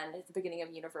 and at the beginning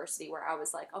of university where I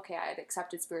was like, okay, I had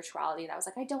accepted spirituality, and I was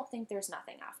like, I don't think there's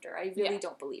nothing after. I really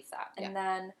don't believe that. And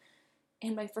then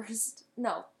in my this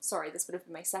would have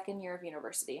been my second year of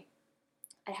university,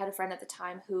 I had a friend at the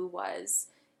time who was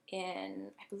I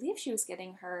believe she was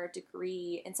getting her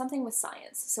degree in something with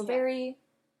science. So very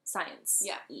science.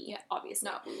 Yeah. Obviously.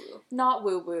 Not woo-woo. Not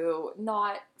woo-woo.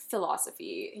 Not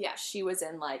philosophy. Yeah. She was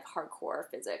in hardcore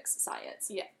physics science.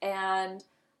 Yeah. And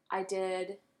I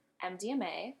did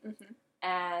MDMA. Mm-hmm.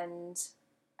 And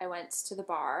I went to the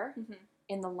bar. Mm-hmm.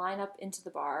 In the lineup into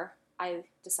the bar, I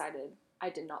decided I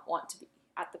did not want to be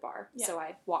at the bar. Yeah. So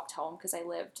I walked home because I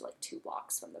lived 2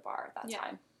 blocks from the bar at that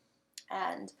time.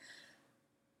 And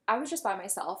I was just by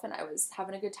myself and I was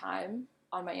having a good time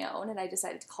on my own, and I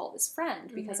decided to call this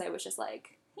friend because I was just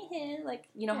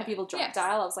how people drunk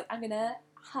dial. I was like, I'm gonna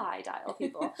high dial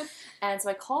people. And so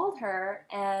I called her,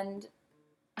 and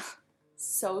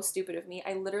so stupid of me,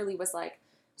 I literally was like,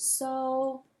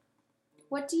 so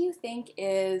what do you think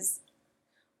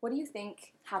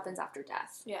happens after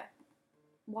death? Yeah.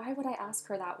 Why would I ask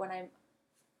her that when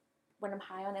I'm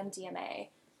high on MDMA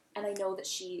and I know that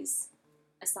she's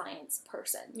a science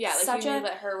person? Yeah, you knew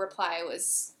that her reply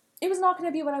was... It was not going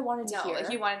to be what I wanted to hear. No,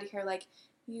 you wanted to hear,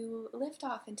 you lift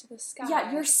off into the sky.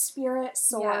 Yeah, your spirit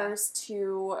soars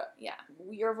to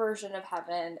your version of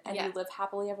heaven, and you live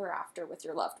happily ever after with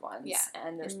your loved ones. Yeah,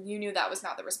 and you knew that was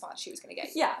not the response she was going to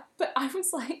get. Yeah, but I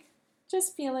was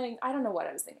just feeling, I don't know what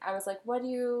I was thinking. I was like, what do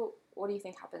you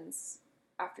think happens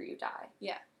after you die?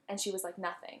 Yeah. And she was like,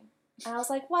 nothing. And I was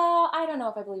like, well, I don't know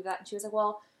if I believe that. And she was like,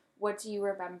 well, what do you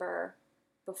remember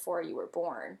before you were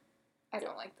born? I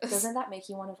don't like this. Doesn't that make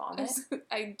you want to vomit?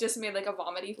 I just made a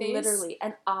vomity face. Literally.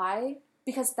 And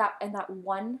because that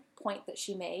one point that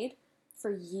she made,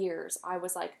 for years, I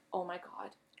was like, oh my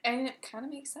God. And it kind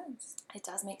of makes sense. It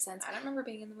does make sense. I don't remember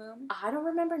being in the womb. I don't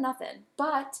remember nothing.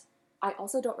 But I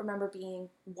also don't remember being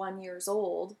 1 year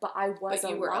old, but I was alive. But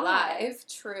you were alive.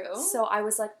 True. So I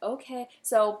was like, okay.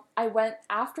 So I went,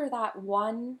 after that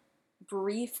one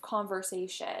brief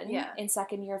conversation in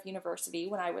second year of university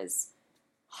when I was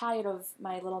high out of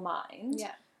my little mind.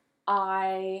 Yeah.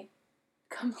 I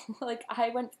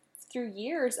went through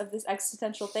years of this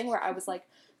existential thing where I was like,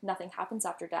 nothing happens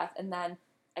after death. And then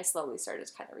I slowly started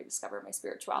to kind of rediscover my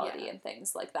spirituality and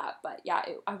things like that. But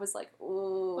I was like,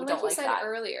 ooh, well, don't like that. Like you said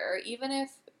earlier, even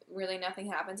if really nothing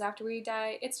happens after we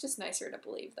die, it's just nicer to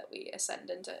believe that we ascend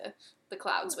into the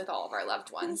clouds with all of our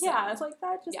loved ones. Yeah, it's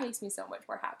that just makes me so much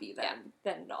more happy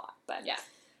than not. But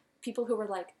people who were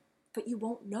like, but you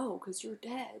won't know because you're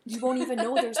dead. You won't even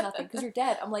know there's nothing because you're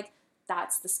dead. I'm like,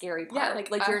 that's the scary part.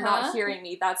 Yeah, you're not hearing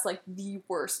me. That's the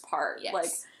worst part.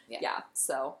 Yes.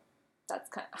 So that's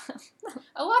kind of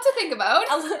a lot to think about.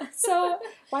 So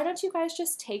why don't you guys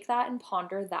just take that and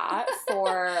ponder that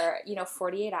for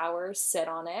 48 hours, sit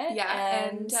on it,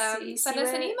 and send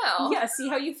us an email. Yeah, see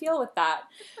how you feel with that.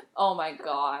 Oh my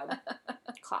God,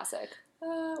 classic.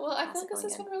 Well, I feel like this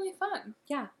has been really fun.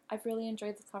 Yeah, I've really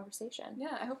enjoyed this conversation.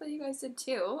 Yeah, I hope that you guys did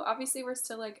too. Obviously, we're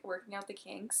still working out the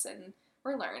kinks, and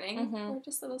we're learning. Mhm. We're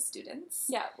just little students.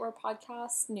 Yeah, we're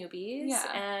podcast newbies.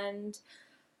 Yeah. And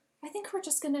I think we're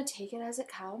just going to take it as it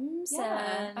comes.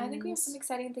 Yeah. And I think we have some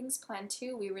exciting things planned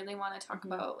too. We really want to talk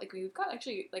about, like, we've got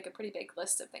actually like a pretty big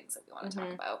list of things that we want to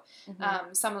talk about.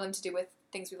 Some of them to do with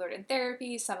things we learned in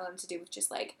therapy, some of them to do with just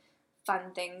like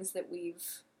fun things that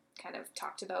we've kind of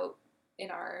talked about in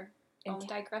our own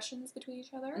digressions between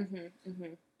each other.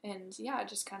 And yeah,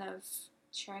 just kind of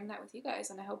sharing that with you guys,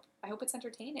 and I hope it's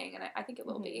entertaining, and I think it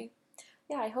will be.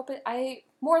 Yeah,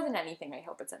 more than anything, I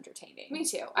hope it's entertaining. Me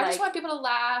too. I just want people to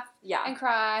laugh and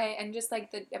cry, and just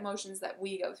like the emotions that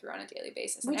we go through on a daily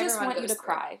basis. We just want you to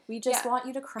cry. We just want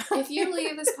you to cry. If you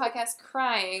leave this podcast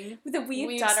crying, that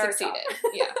we've done succeeded.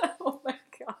 Yeah. Oh my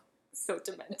god. So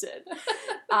demented.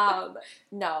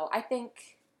 No, I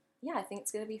think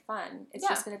it's going to be fun. It's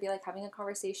just going to be like having a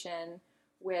conversation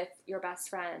with your best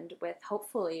friend, with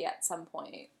hopefully at some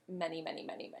point many, many,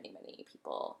 many, many, many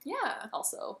people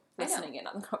also listening in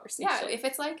on the conversation. Yeah,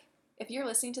 if you're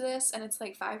listening to this and it's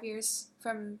like 5 years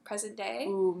from present day.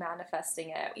 Ooh, manifesting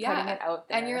it, putting it out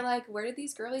there. And you're like, where did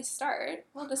these girlies start?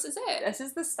 Well, this is it. This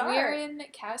is the start. We're in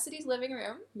Cassidy's living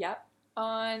room. Yep.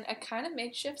 On a kind of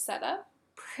makeshift setup.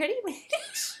 Pretty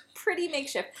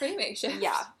makeshift.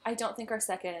 Yeah. I don't think our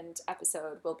second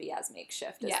episode will be as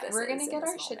makeshift as this is. We're going to get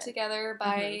our shit together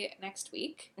by next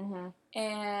week.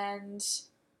 And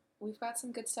we've got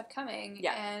some good stuff coming.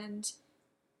 Yeah. And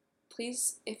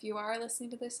please, if you are listening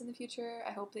to this in the future,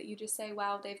 I hope that you just say,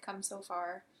 wow, they've come so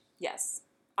far. Yes.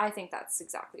 I think that's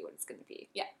exactly what it's going to be.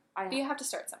 Yeah. But you have to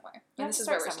start somewhere. And this is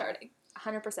where we're starting.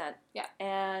 100%. Yeah.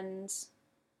 And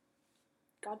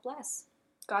God bless.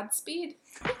 Godspeed.